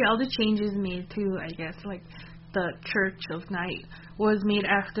 all the changes made to, I guess, like the Church of Night was made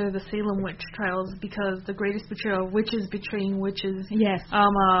after the Salem witch trials, because the greatest betrayal of witches betraying witches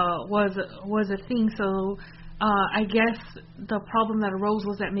was a thing. So I guess the problem that arose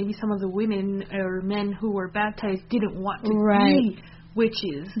was that maybe some of the women or men who were baptized didn't want to be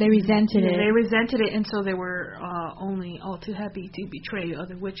witches. They resented it. They resented it, and so they were only all too happy to betray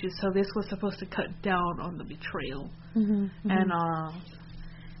other witches. So this was supposed to cut down on the betrayal. And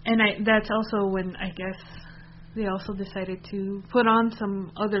that's also when, I guess, they also decided to put on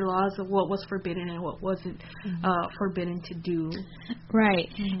some other laws of what was forbidden and what wasn't forbidden to do. Right.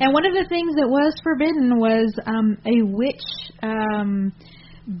 And one of the things that was forbidden was a witch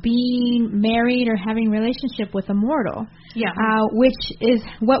being married or having a relationship with a mortal. Which is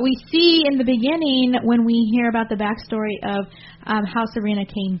what we see in the beginning when we hear about the backstory of how Serena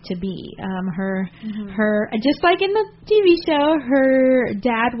came to be. Her just like in the TV show, her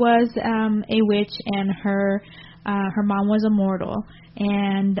dad was a witch and her mom was a mortal.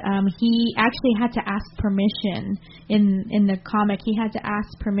 And he actually had to ask permission in the comic. He had to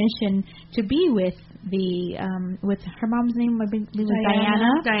ask permission to be with with her mom's name, I believe, was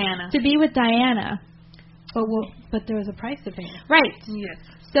Diana. To be with Diana. But there was a price to pay. Right. Yes.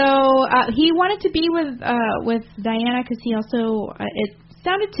 So he wanted to be with Diana because he also it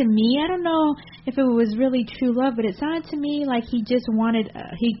sounded to me, I don't know if it was really true love, but it sounded to me like he just wanted.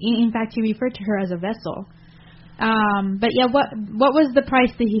 In fact, he referred to her as a vessel. But what was the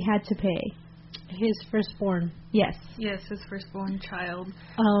price that he had to pay? His firstborn. Yes. Yes, his firstborn child.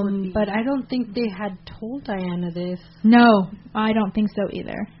 But I don't think they had told Diana this. No, I don't think so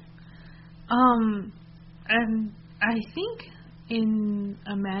either. And I think in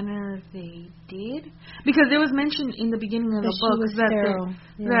a manner they did, because it was mentioned in the beginning of the book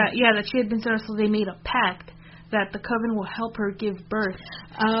that she had been sterile, so they made a pact that the coven will help her give birth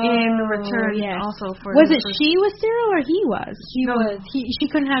in return. Also for was it she was sterile or he was? He was. She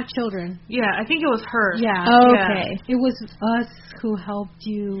couldn't have children. Yeah, I think it was her. Yeah. Okay. Yeah. It was us who helped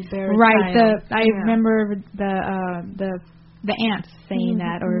you bear a right. child. I remember the aunts saying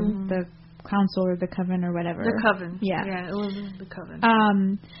that, or the council or the coven or whatever. The coven. Yeah. Yeah, it was the coven.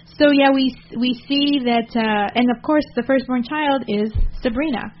 So yeah, we see that, and of course the firstborn child is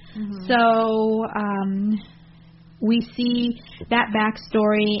Sabrina. So we see that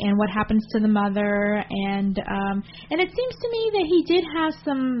backstory and what happens to the mother, and it seems to me that he did have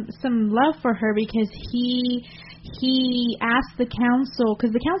some love for her, because he asked the council,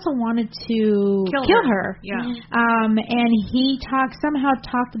 because the council wanted to kill her. Yeah. And he somehow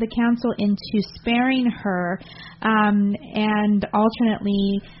talked the council into sparing her, and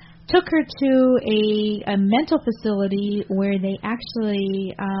alternately took her to a mental facility where they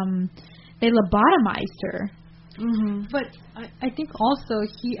actually they lobotomized her. But I think also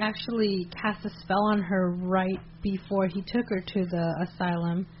he actually cast a spell on her right before he took her to the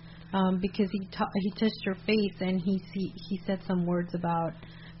asylum, because he touched her face and he said some words about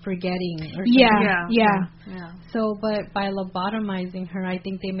forgetting or something. Yeah. So, but by lobotomizing her, I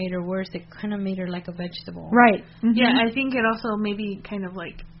think they made her worse. It kind of made her like a vegetable. Right. Yeah, I think it also maybe kind of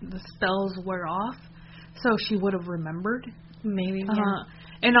like the spells were off, so she would have remembered. Maybe.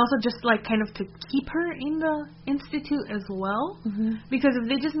 And also just like kind of to keep her in the institute as well, because if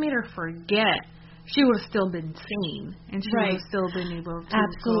they just made her forget, she would have still been sane, and she would have still been able to.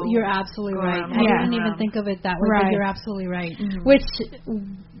 Absolutely, you're absolutely right. I didn't even think of it that way, but you're absolutely right. Which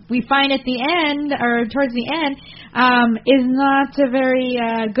we find at the end, or towards the end, is not a very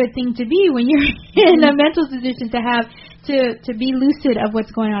good thing to be when you're in a mental position to have to be lucid of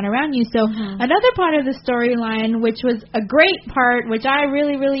what's going on around you. So another part of the storyline, which was a great part, which I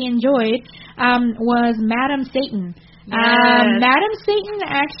really, really enjoyed, was Madam Satan. Madam Satan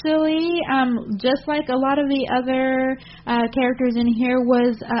actually, just like a lot of the other characters in here,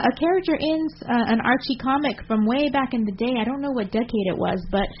 was a character in an Archie comic from way back in the day. I don't know what decade it was,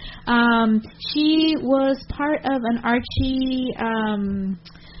 but she was part of an Archie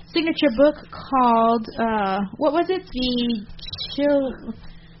signature book called what was it?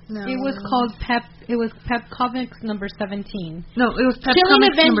 It was called Pep. It was Pep Comics number 17. No, it was Pep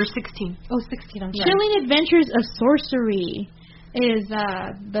Comics number 16. Oh, 16. I'm sorry. Chilling Adventures of Sorcery is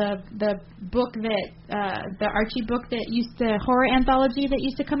the book that the Archie book that used to, horror anthology that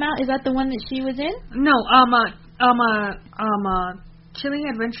used to come out. Is that the one that she was in? No, Chilling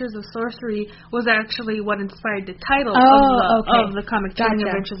Adventures of Sorcery was actually what inspired the title of the comic, Chilling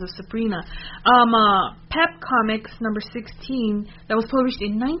Adventures of Sabrina. Pep Comics number 16, that was published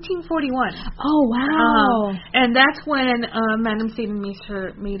in 1941. Oh, wow. And that's when Madam Satan made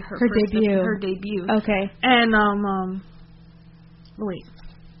her debut. Her debut. Okay. And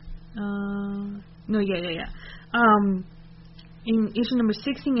in issue number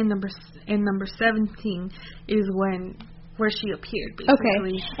 16 and number 17 is where she appeared, basically.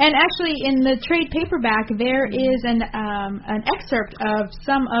 Okay. And actually, in the trade paperback, there is an excerpt of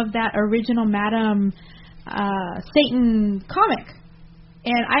some of that original Madam Satan comic.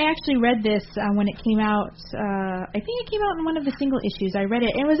 And I actually read this when it came out. I think it came out in one of the single issues. I read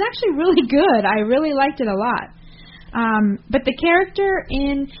it. It was actually really good. I really liked it a lot. But the character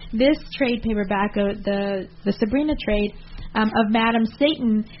in this trade paperback, the Sabrina trade, of Madam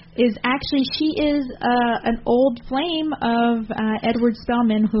Satan, is actually, she is an old flame of Edward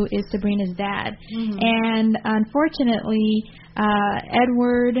Spellman, who is Sabrina's dad. And unfortunately,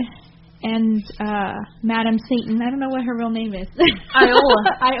 Edward and Madam Satan, I don't know what her real name is. Iola.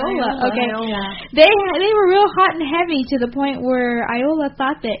 Okay. Iola. They were real hot and heavy to the point where Iola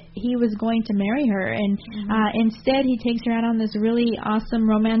thought that he was going to marry her, and instead he takes her out on this really awesome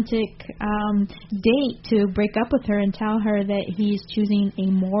romantic date to break up with her and tell her that he's choosing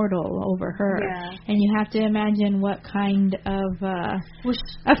a mortal over her. And you have to imagine what kind of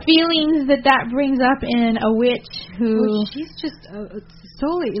feelings that brings up in a witch who... Well, she's just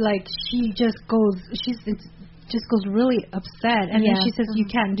solely like, she just goes really upset, and then she says, you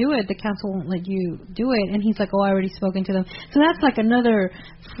can't do it, the council won't let you do it, and he's like, oh, I already spoken to them. So that's like another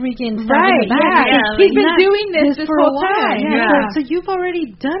freaking he's been doing this for a while. So you've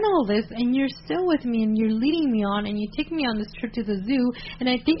already done all this, and you're still with me, and you're leading me on, and you take me on this trip to the zoo, and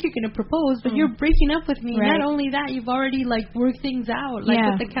I think you're going to propose, but you're breaking up with me. Not only that, you've already like worked things out, like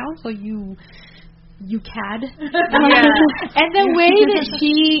with the council, you cad. And the way that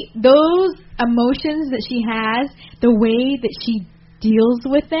those emotions that she has, the way that she deals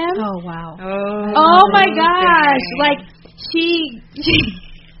with them. Oh, wow. Oh my gosh. Like, she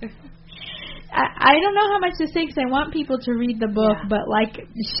I don't know how much to say because I want people to read the book, but like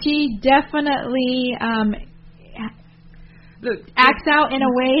she definitely acts out in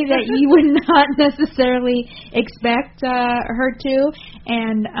a way that you would not necessarily expect her to,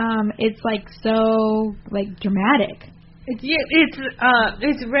 and it's like so like dramatic.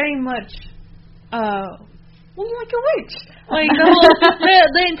 It's very much like a witch. Like the whole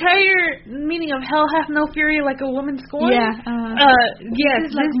the entire meaning of hell hath no fury like a woman scorned. This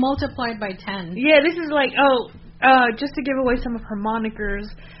is like multiplied by 10. Yeah, this is like just to give away some of her monikers.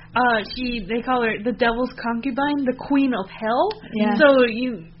 They call her the devil's concubine, the queen of hell. Yeah. So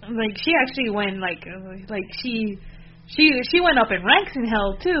she actually went she went up in ranks in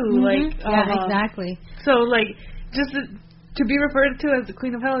hell too. Mm-hmm. Exactly. So just to be referred to as the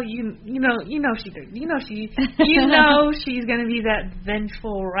queen of hell, she's gonna be that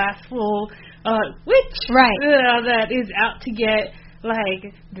vengeful, wrathful witch, right? That is out to get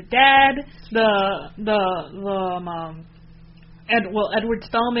the dad, Edward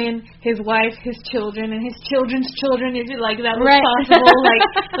Spellman, his wife, his children, and his children's children, if that was possible.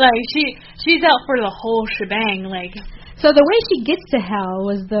 She's out for the whole shebang. So the way she gets to hell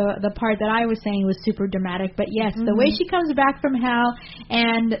was the part that I was saying was super dramatic. But yes, the way she comes back from hell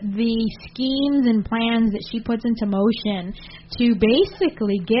and the schemes and plans that she puts into motion to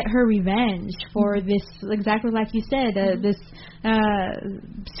basically get her revenge for this, exactly like you said, this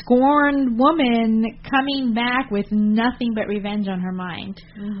scorned woman coming back with nothing but revenge on her mind.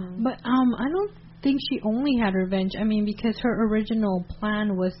 Mm-hmm. But I don't think she only had revenge. I mean, because her original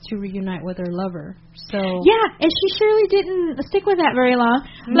plan was to reunite with her lover. So yeah, and she surely didn't stick with that very long.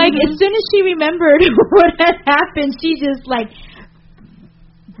 Mm-hmm. As soon as she remembered what had happened, she just flamed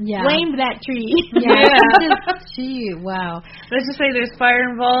that tree. Wow. Let's just say there's fire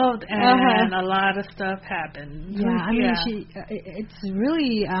involved and a lot of stuff happened. Yeah, I mean, it's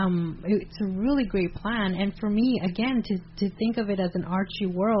really it's a really great plan. And for me, again, to think of it as an Archie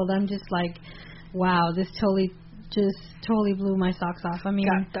world, I'm just like, wow, this totally blew my socks off. I mean,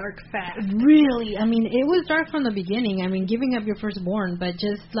 got dark fast. Really, I mean, it was dark from the beginning. I mean, giving up your firstborn, but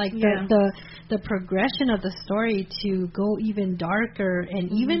just the progression of the story to go even darker and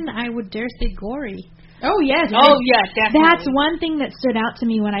even, I would dare say, gory. Oh yes. Oh yeah, definitely. That's one thing that stood out to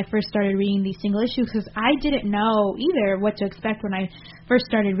me when I first started reading these single issues, because I didn't know either what to expect when I first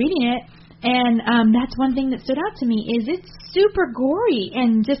started reading it. And that's one thing that stood out to me is it's super gory,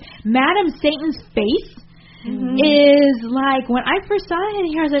 and just Madam Satan's face is when I first saw it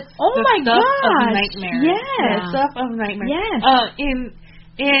here, I was like, oh my god, of nightmares. Yes, stuff of nightmares. Yes.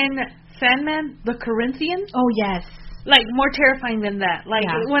 In Sandman, the Corinthian. Oh yes. More terrifying than that.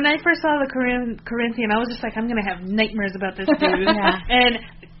 When I first saw the Corinthian, I was just like, I'm gonna have nightmares about this dude. And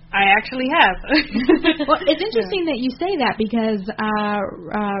I actually have. Well, it's interesting that you say that, because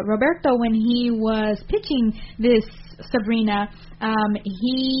Roberto, when he was pitching this Sabrina,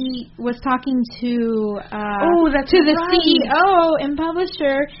 he was talking to the CEO and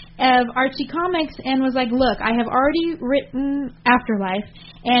publisher of Archie Comics, and was like, look, I have already written Afterlife,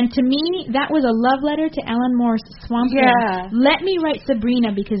 and to me that was a love letter to Alan Moore's Swamp Thing. Let me write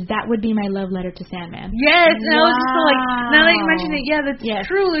Sabrina, because that would be my love letter to Sandman. Yes. And I was just now that you mention it, that's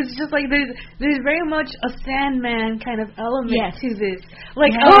true. It's just there's very much a Sandman kind of element to this.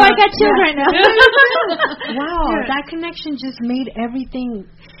 I got chills right now. Wow, that connection just made everything.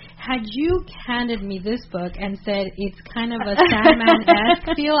 Had you handed me this book and said it's kind of a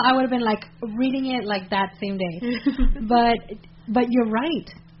Sandman-esque feel, I would have been reading it that same day. But you're right.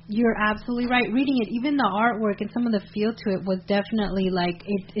 You're absolutely right. Reading it, even the artwork and some of the feel to it was definitely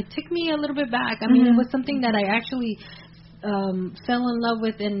it took me a little bit back. I mean, it was something that I actually fell in love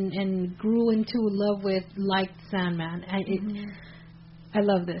with and grew into love with, like Sandman. I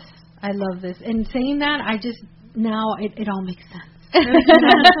love this. I love this. And saying that, now it all makes sense.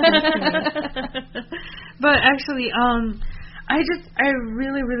 But actually, I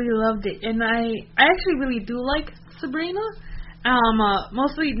really, really loved it, and I actually really do like Sabrina.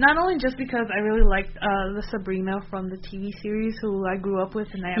 Mostly, not only just because I really liked the Sabrina from the TV series, who I grew up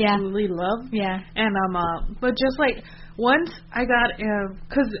with and I absolutely love. Yeah. And but just once I got,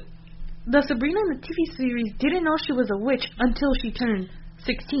 because the Sabrina in the TV series didn't know she was a witch until she turned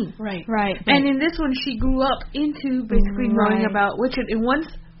 16. Right. And in this one, she grew up into basically knowing about witches. And once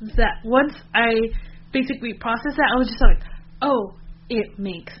I basically processed that, I was just oh, it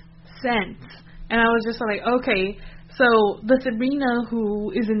makes sense. And I was just okay. So the Sabrina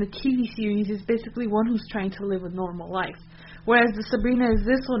who is in the TV series is basically one who's trying to live a normal life, whereas the Sabrina is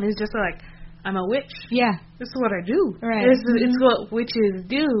this one is just I'm a witch. Yeah, this is what I do. Right. It's what witches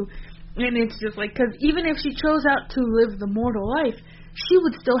do, and it's just because even if she chose out to live the mortal life, she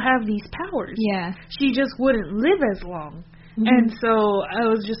would still have these powers. Yeah. She just wouldn't live as long. Mm-hmm. And so I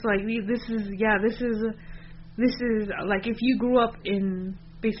was just like, this is like, if you grew up in,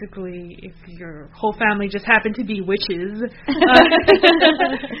 basically, if your whole family just happened to be witches,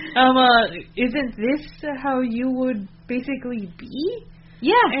 isn't this how you would basically be?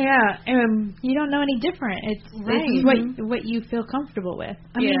 Yeah. Yeah. You don't know any different. It's what you feel comfortable with.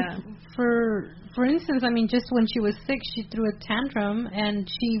 I mean, for instance, I mean, just when she was sick, she threw a tantrum, and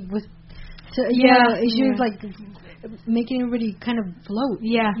she was, she was like making everybody kind of float.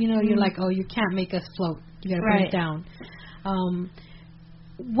 Yeah. You know, you're like, oh, you can't make us float. You gotta put it down.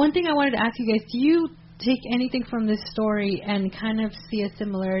 One thing I wanted to ask you guys: do you take anything from this story and kind of see a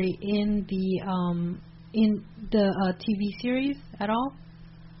similarity in the TV series at all?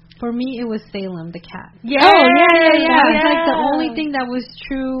 For me, it was Salem, the cat. Yeah. Oh, yeah. That was like the only thing that was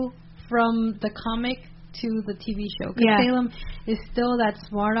true from the comic to the TV show. Because Salem is still that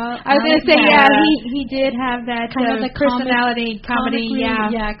smart out. I was going to say, he did have that kind of the personality, comedy,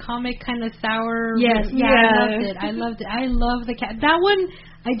 comic kind of sour. Yes, I loved it. I love the cat. That one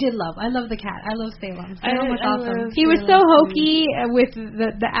I did love. I love the cat. I love Salem. Salem was awesome. He was so hokey with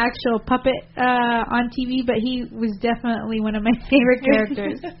the actual puppet on TV, but he was definitely one of my favorite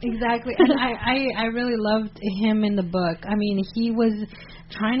characters. Exactly. And I really loved him in the book. I mean, he was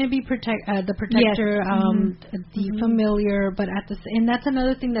trying to be the protector, the familiar, but and that's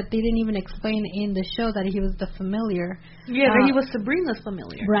another thing that they didn't even explain in the show, that he was the familiar. Yeah, that he was Sabrina's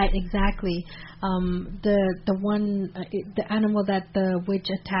familiar. Right, exactly. The one, the animal that the witch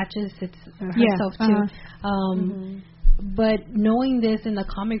attaches herself to. But knowing this in the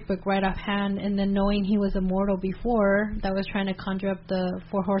comic book right offhand, and then knowing he was immortal before, that was trying to conjure up the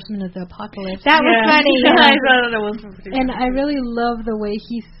 4 horsemen of the apocalypse. That was funny. I thought that was pretty and funny. I really love the way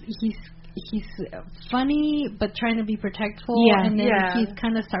he's funny but trying to be protectful, and then he's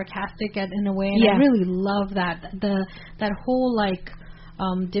kind of sarcastic in a way, and I really love that whole like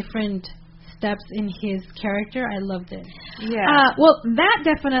different steps in his character. I loved it. Well, that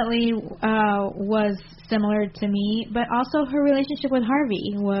definitely was similar to me, but also her relationship with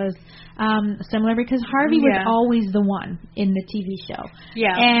Harvey was similar, because Harvey was always the one in the TV show.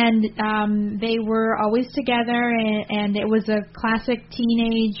 Yeah. And they were always together, and it was a classic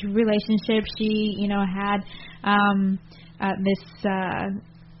teenage relationship. She, had this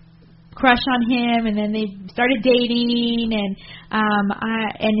crush on him, and then they started dating,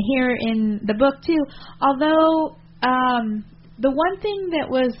 and here in the book too, although the one thing that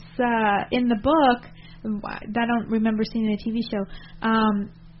was in the book that I don't remember seeing in the TV show,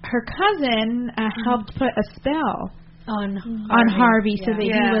 her cousin helped put a spell on Harvey so that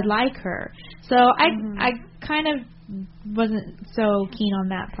he would like her. So I kind of wasn't so keen on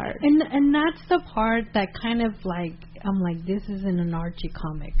that part. And that's the part that kind of like, I'm like, this isn't an Archie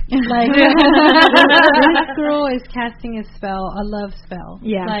comic. Like, this girl is casting a spell, a love spell.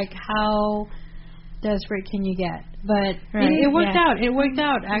 Yeah. Like, how desperate can you get? But it worked out. It worked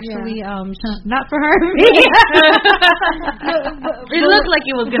out, actually. Not for Harvey. It looked like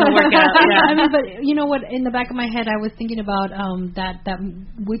it was going to work out. I mean, but you know what? In the back of my head, I was thinking about that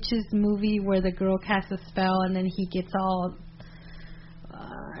witches movie where the girl casts a spell and then he gets all,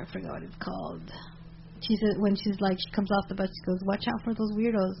 I forgot what it's called. She says, when she comes off the bus, she goes, "Watch out for those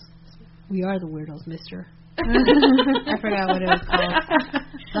weirdos. We are the weirdos, mister." I forgot what it was called.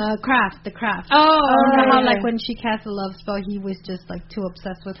 The Craft. How like when she cast a love spell, he was just like too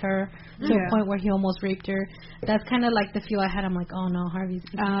obsessed with her to a point where he almost raped her. That's kind of like the feel I had. I'm like, oh no, Harvey's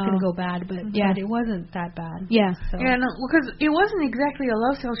gonna go bad, but it wasn't that bad. Yeah. So. Yeah, no, because it wasn't exactly a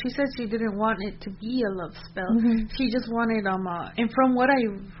love spell. She said she didn't want it to be a love spell. Mm-hmm. She just wanted and from what I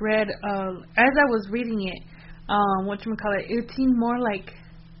read, as I was reading it, it seemed more like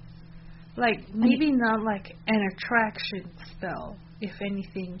maybe not like an attraction spell, if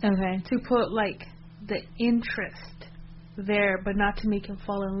anything. Okay. To put like the interest there, but not to make him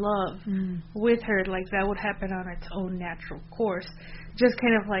fall in love with her. Like that would happen on its own natural course. Just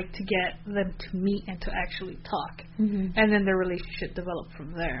kind of like to get them to meet and to actually talk, and then their relationship developed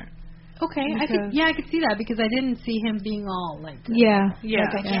from there. Okay, I could see that, because I didn't see him being all like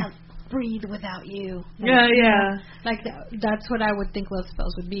like I can't breathe without you. Like, that's what I would think love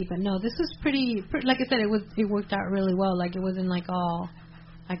spells would be, but no, this was pretty like I said, it worked out really well. Like it wasn't like all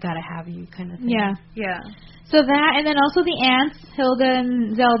I gotta have you kind of thing. Yeah. So that, and then also the aunts, Hilda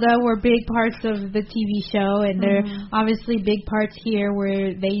and Zelda, were big parts of the TV show, and they're obviously big parts here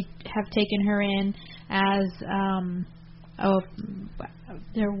where they have taken her in as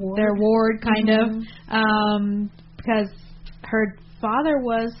their ward kind of, because her father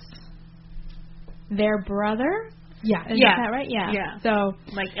was their brother. Yeah. Is that right? Yeah. Yeah. So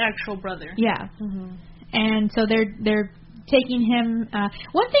like actual brother. yeah. And so they're taking him.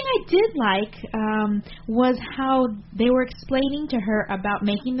 One thing I did like was how they were explaining to her about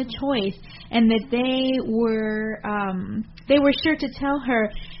making the choice, and that they were sure to tell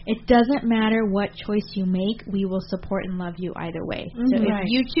her it doesn't matter what choice you make, we will support and love you either way. So if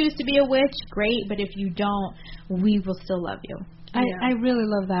you choose to be a witch, great, but if you don't, we will still love you. I really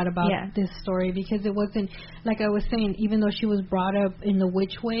love that about this story, because it wasn't, like I was saying, even though she was brought up in the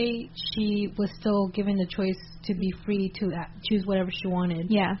witch way, she was still given the choice to be free to choose whatever she wanted.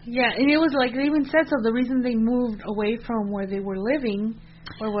 Yeah, and it was like, they even said so, the reason they moved away from where they were living,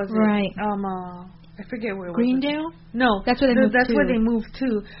 or was it? Right. I forget where it was. Greendale? No, that's where they moved to. That's where they moved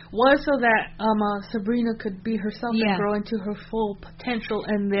to. Was so that Sabrina could be herself and grow into her full potential,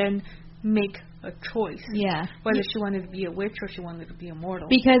 and then make a choice. Yeah. Whether she wanted to be a witch or she wanted to be immortal.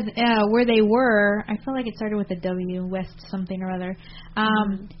 Because where they were, I feel like it started with a W, West something or other.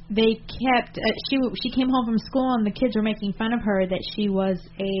 They kept, she came home from school and the kids were making fun of her that she was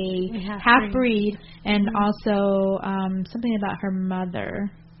a half-breed, and also something about her mother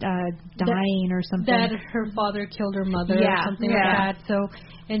dying or something. That her father killed her mother or something like that. So,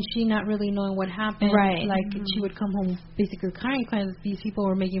 and she not really knowing what happened. Right. Like, she would come home basically crying because these people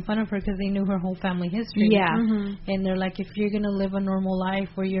were making fun of her because they knew her whole family history. Yeah. And they're like, if you're going to live a normal life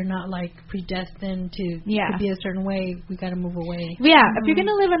where you're not, like, predestined to be a certain way, we got to move away. Yeah. If you're going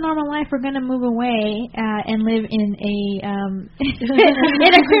to live a normal life, we're going to move away and live in a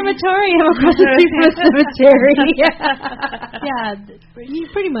in a crematorium across the street from a cemetery.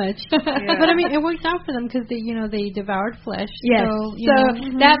 Pretty much. But I mean, it worked out for them because they devoured flesh. Yes.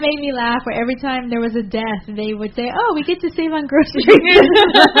 So, that made me laugh. Where every time there was a death, they would say, "Oh, we get to save on groceries."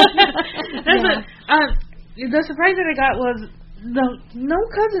 The surprise that I got was no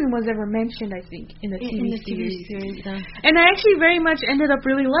cousin was ever mentioned, I think, in the TV series. And I actually very much ended up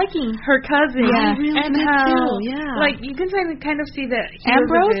really liking her cousin. Yeah, really and how, yeah. like, you can kind of see that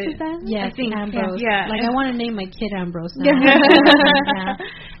Ambrose, is that? Yes, I think, Ambrose. Yeah. Like, I want to name my kid Ambrose now.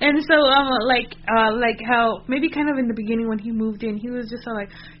 And so, like how maybe kind of in the beginning when he moved in, he was just like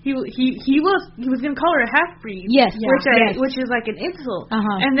he was gonna call her a half breed. Yes, which is like an insult.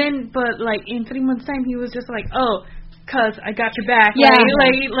 And then, but like in 3 months' time, he was just like, oh, cause I got your back. Yeah.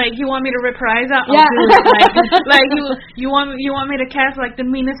 Like you want me to rip her eyes out? I'll do it. Like you want me to cast like the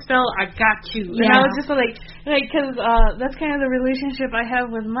meanest spell? I got you. And I was just like cause that's kind of the relationship I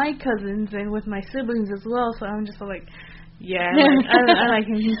have with my cousins and with my siblings as well. So I'm just like, I like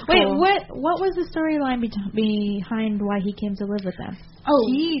him. He's cool. Wait, what was the storyline behind why he came to live with them? Oh,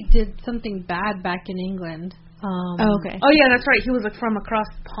 he did something bad back in England. Okay. Oh yeah, that's right. He was like from across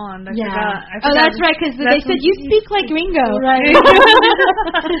the pond. I forgot. Oh, that's right. Because they said you speak like Ringo. Right.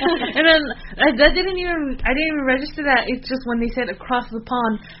 And then I didn't even register that. It's just when they said across the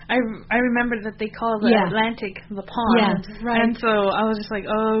pond, I remembered that they called the Atlantic the pond. Yeah, right. And so I was just like,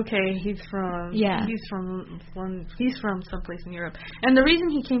 oh, okay, he's from someplace in Europe. And the reason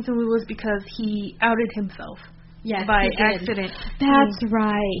he came to me was because he outed himself. Yes, by accident. That's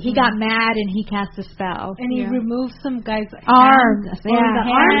right. He got mad and he cast a spell. And he removed some guy's arms. The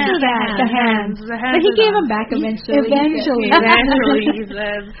arms or the hands. But he gave them back eventually. Eventually, he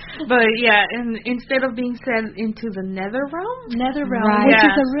said. But yeah, and instead of being sent into the nether realm, which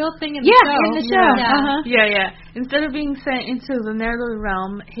is a real thing in the show. In the show. Yeah. Instead of being sent into the nether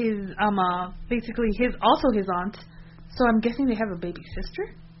realm, his basically his aunt. So I'm guessing they have a baby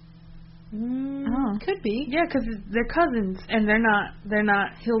sister. Could be. Yeah, because they're cousins, and they're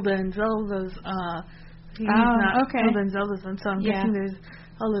not Hilda and Zelda's. He's not Hilda and Zelda's, and so I'm guessing there's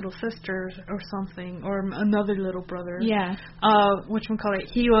a little sister or something, or another little brother. Yeah. Whatchamacallit?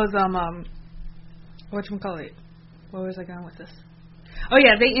 He was whatchamacallit? Where was I going with this? Oh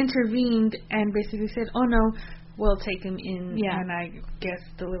yeah, they intervened and basically said, "Oh no, we'll take him in, and I guess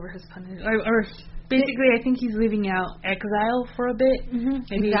deliver his punishment." Or basically, I think he's living out exile for a bit,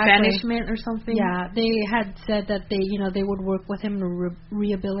 maybe banishment or something. Yeah, they had said that they would work with him to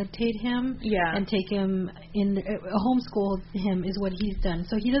rehabilitate him, and take him in homeschool him is what he's done.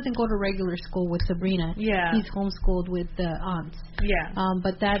 So he doesn't go to regular school with Sabrina. Yeah, he's homeschooled with the aunts. Yeah,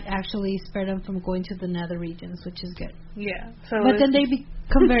 but that actually spared him from going to the nether regions, which is good. Yeah, so but then they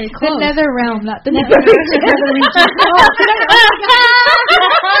become very close. The nether realm, not the nether region.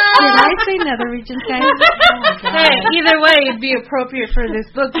 Did I say nether regions, guys? Oh, hey, either way, it'd be appropriate for this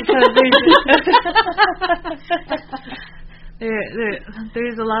book because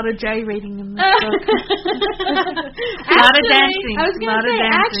There's a lot of gyrating in this book. A lot of dancing. I was going to say,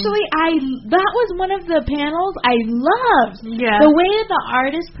 actually, that was one of the panels I loved. Yeah. The way the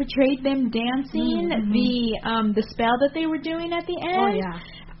artist portrayed them dancing, the spell that they were doing at the end. Oh, yeah.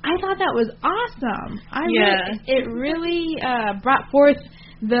 I thought that was awesome. It really brought forth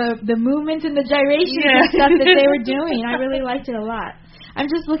the movements and the gyrations and stuff that they were doing. I really liked it a lot. I'm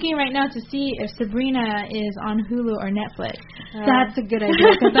just looking right now to see if Sabrina is on Hulu or Netflix. That's a good idea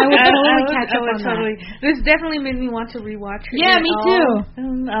because I would totally catch up on that. This definitely made me want to rewatch it. Yeah, me too.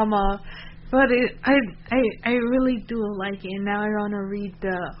 But I really do like it. And now I want to read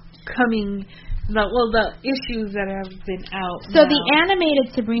the issues that have been out. So the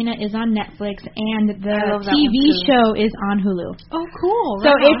animated Sabrina is on Netflix, and the TV show is on Hulu. Oh, cool!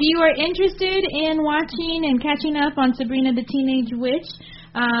 So if you are interested in watching and catching up on Sabrina the Teenage Witch,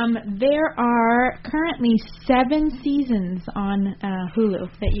 there are currently 7 seasons on Hulu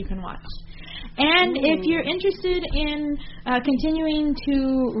that you can watch. And if you're interested in continuing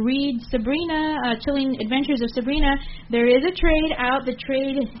to read Sabrina, Chilling Adventures of Sabrina, there is a trade out. The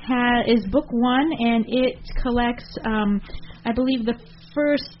trade is book 1, and it collects, I believe, the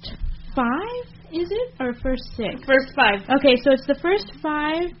first 5, is it? Or first 6? First 5. Okay, so it's the first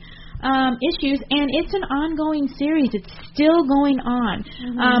 5 issues, and it's an ongoing series. It's still going on.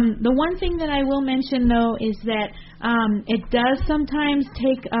 The one thing that I will mention, though, is that it does sometimes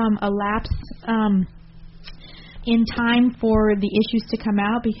take a lapse in time for the issues to come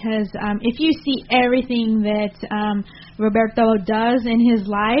out, because if you see everything that Roberto does in his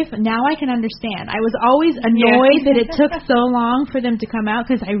life, now I can understand. I was always annoyed that it took so long for them to come out,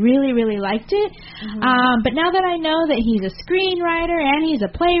 because I really, really liked it. But now that I know that he's a screenwriter, and he's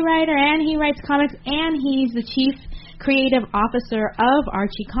a playwright, and he writes comics, and he's the chief creative officer of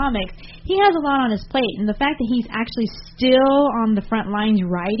Archie Comics, he has a lot on his plate, and the fact that he's actually still on the front lines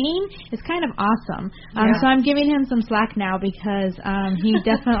writing is kind of awesome. So I'm giving him some slack now, because he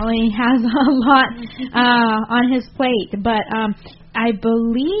definitely has a lot on his plate. But I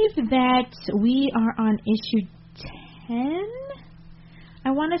believe that we are on issue 10, I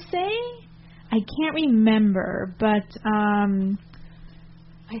want to say. I can't remember, but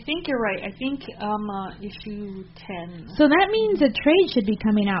I think you're right. I think issue 10. So that means a trade should be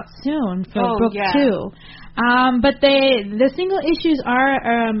coming out soon for book 2. But the single issues are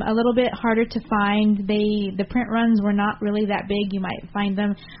a little bit harder to find. The print runs were not really that big. You might find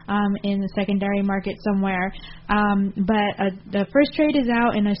them in the secondary market somewhere. But the first trade is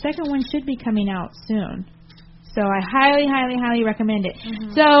out, and the second one should be coming out soon. So I highly, highly, highly recommend it.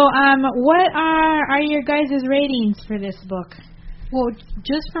 So what are your guys' ratings for this book? Well,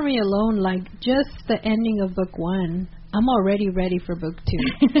 just for me alone, like just the ending of book 1, I'm already ready for book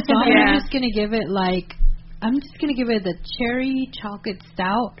 2. So I'm just gonna give it the cherry chocolate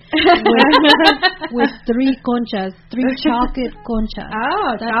stout with 3 conchas, 3 chocolate conchas.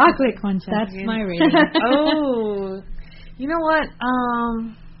 Oh, chocolate conchas. That's my rating. Oh, you know what?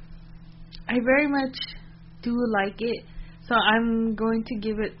 I very much do like it. So I'm going to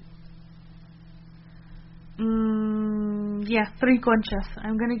give it 3 conchas.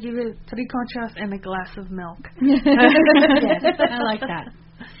 I'm going to give it 3 conchas and a glass of milk. Yes, I like that.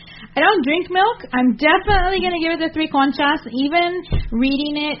 I don't drink milk. I'm definitely going to give it the 3 conchas. Even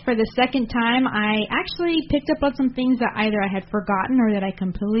reading it for the second time, I actually picked up on some things that either I had forgotten or that I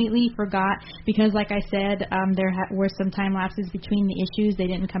completely forgot, because, like I said, there were some time lapses between the issues. They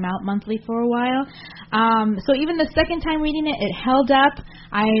didn't come out monthly for a while. So even the second time reading it, it held up.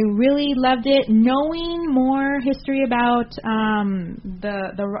 I really loved it. Knowing more history about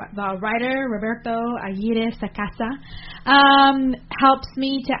the writer, Roberto Aguirre Sacasa, helps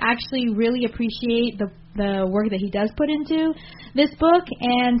me to actually really appreciate the work that he does put into this book.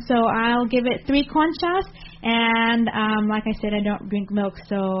 And so I'll give it 3 conchas. And like I said, I don't drink milk,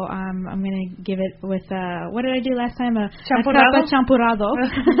 so I'm going to give it with, what did I do last time? A champurrado.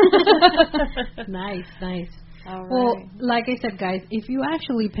 Nice, nice. All right. Well, like I said, guys, if you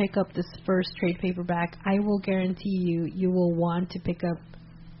actually pick up this first trade paperback, I will guarantee you will want to pick up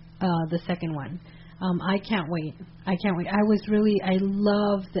the second one. I can't wait. I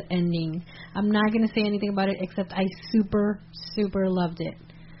love the ending. I'm not going to say anything about it except I super, super loved it.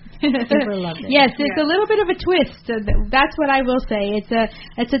 Super loved it. Yes, it's a little bit of a twist. That's what I will say.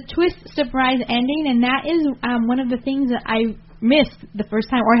 It's a twist surprise ending, and that is one of the things that I missed the first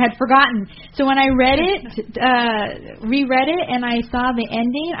time or had forgotten. So when I read it, reread it, and I saw the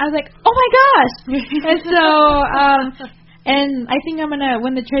ending, I was like, oh my gosh! And so And I think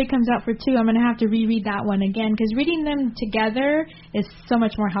when the trade comes out for 2, I'm gonna have to reread that one again, because reading them together is so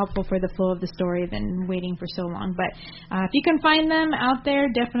much more helpful for the flow of the story than waiting for so long. But if you can find them out there,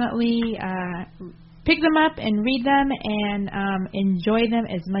 definitely pick them up and read them and enjoy them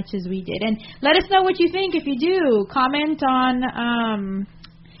as much as we did. And let us know what you think if you do. Comment on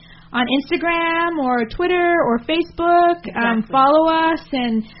Instagram or Twitter or Facebook. Exactly. Follow us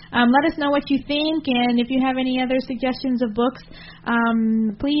and let us know what you think. And if you have any other suggestions of books,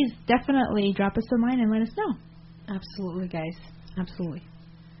 please definitely drop us a line and let us know. Absolutely, guys. Absolutely.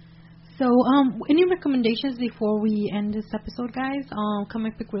 So, any recommendations before we end this episode, guys?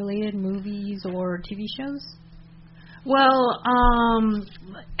 Comic book related movies or TV shows? Well,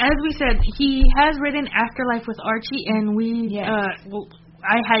 as we said, he has written Afterlife with Archie, and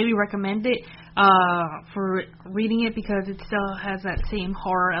I highly recommend it for reading it because it still has that same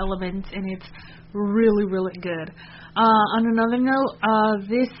horror element, and it's really, really good. On another note,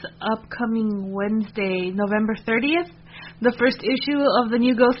 this upcoming Wednesday, November 30th, the first issue of the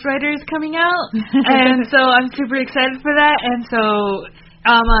new Ghost Rider is coming out, and so I'm super excited for that. And so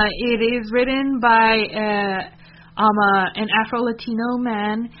it is written by an Afro-Latino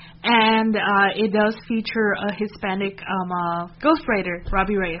man, and it does feature a Hispanic Ghost Rider,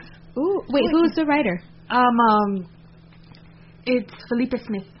 Robbie Reyes. Ooh, wait, who's the writer? It's Felipe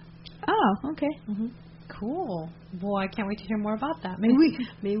Smith. Oh, okay. Mm-hmm. Cool. Boy, I can't wait to hear more about that.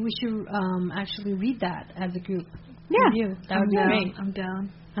 Maybe we should actually read that as a group. Yeah, that would be great. I'm down.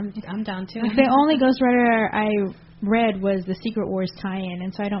 I'm down too. The only Ghost Rider I read was the Secret Wars tie-in,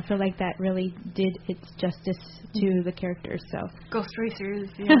 and so I don't feel like that really did its justice to the characters. So Ghost Racers.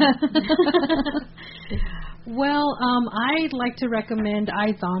 Yeah. Well, I'd like to recommend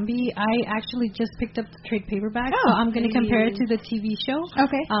iZombie. I actually just picked up the trade paperback, so I'm going to compare it to the TV show.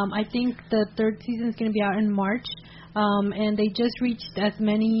 Okay. I think the 3rd season is going to be out in March. And they just reached as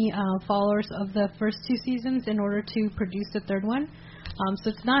many followers of the first 2 seasons in order to produce the 3rd one. So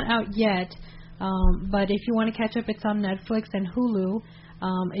it's not out yet, but if you want to catch up, it's on Netflix and Hulu.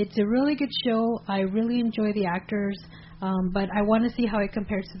 It's a really good show. I really enjoy the actors, but I want to see how it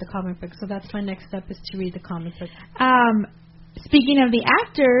compares to the comic book. So that's my next step, is to read the comic book. Speaking of the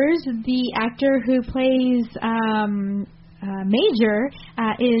actors, the actor who plays Major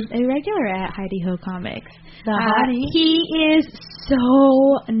is a regular at Heidi Ho Comics. He is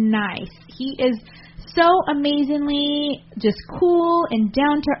so nice. He is so amazingly just cool and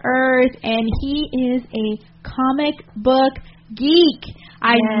down to earth, and he is a comic book geek.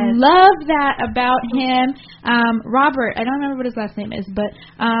 I love that about him. Robert, I don't remember what his last name is, but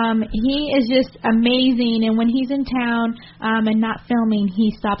he is just amazing. And when he's in town and not filming, he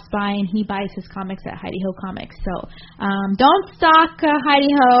stops by and he buys his comics at Heidi Ho Comics. So don't stalk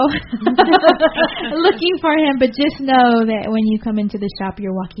Heidi Ho looking for him, but just know that when you come into the shop,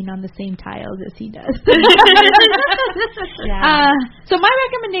 you're walking on the same tiles as he does. So my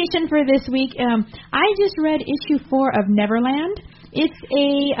recommendation for this week, I just read issue 4 of Neverland. It's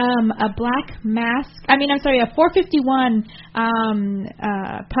a Black Mask. A 451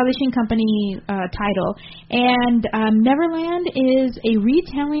 publishing company title, and Neverland is a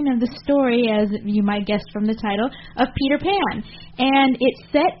retelling of the story, as you might guess from the title, of Peter Pan, and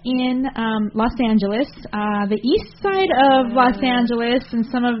it's set in Los Angeles, the east side of Los Angeles, and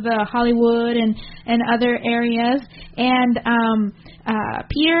some of the Hollywood and other areas. And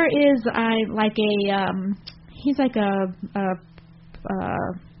Peter is he's like a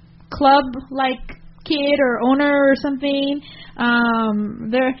club like kid or owner or something.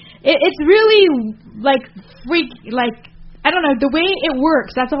 It's really like I don't know, the way it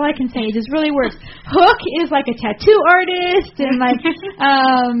works, that's all I can say. It just really works. Hook is like a tattoo artist, and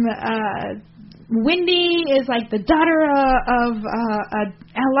Wendy is like the daughter of a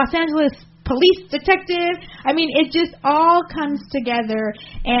Los Angeles police detective. It just all comes together,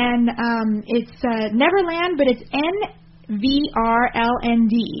 and it's Neverland, but it's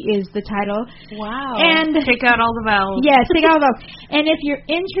NVRLND is the title. Wow. And take out all the vowels. Yes, take out all the vowels. And if you're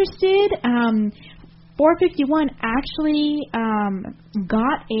interested, 451 actually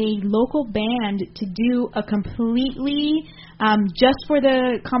got a local band to do a completely, just for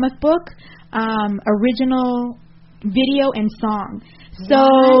the comic book, original video and song. So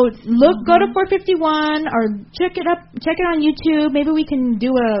go to 451 or check it on YouTube. Maybe we can do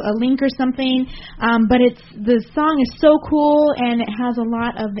a link or something. But the song is so cool, and it has a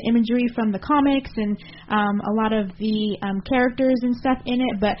lot of the imagery from the comics and a lot of the characters and stuff in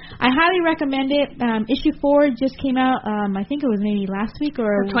it. But I highly recommend it. Issue 4 just came out. I think it was maybe last week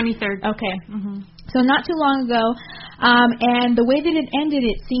or the 23rd. Okay. Mm-hmm. So not too long ago, and the way that it ended,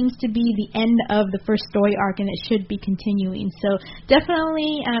 it seems to be the end of the first story arc, and it should be continuing. So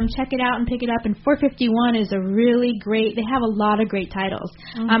definitely check it out and pick it up. And 451 is a really great, they have a lot of great titles.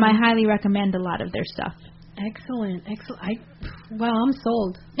 I highly recommend a lot of their stuff. Excellent. Well, I'm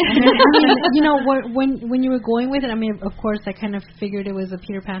sold. I mean, you know, when you were going with it, I mean, of course, I kind of figured it was a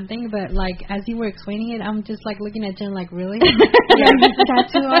Peter Pan thing, but like as you were explaining it, I'm just like looking at Jen, like, really? Yeah, you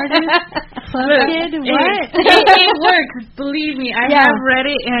tattoo artist, club kid, what? It works. Believe me, I have read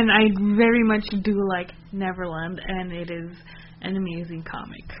it, and I very much do like Neverland, and it is an amazing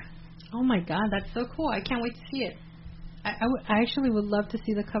comic. Oh my God, that's so cool! I can't wait to see it. I actually would love to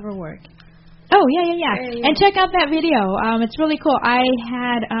see the cover work. Oh, yeah. And check out that video. It's really cool.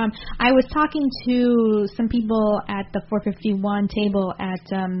 I was talking to some people at the 451 table at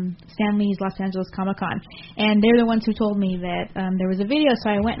Stan Lee's Los Angeles Comic-Con, and they're the ones who told me that there was a video, so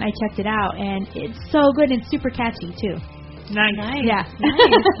I went and I checked it out, and it's so good and super catchy, too. Nice. Yeah.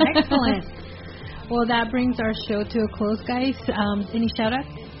 Nice. Excellent. Well, that brings our show to a close, guys. Any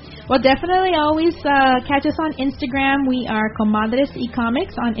shout-outs? Well, definitely always catch us on Instagram. We are Comadres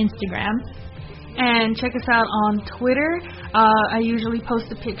eComics on Instagram. And check us out on Twitter. I usually post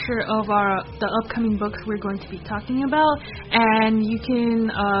a picture of the upcoming books we're going to be talking about. And you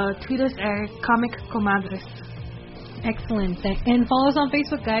can tweet us at Comic Comadres. Excellent. And follow us on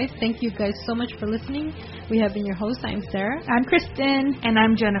Facebook, guys. Thank you guys so much for listening. We have been your hosts. I'm Sarah. I'm Kristen. And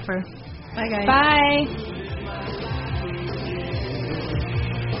I'm Jennifer. Bye, guys. Bye.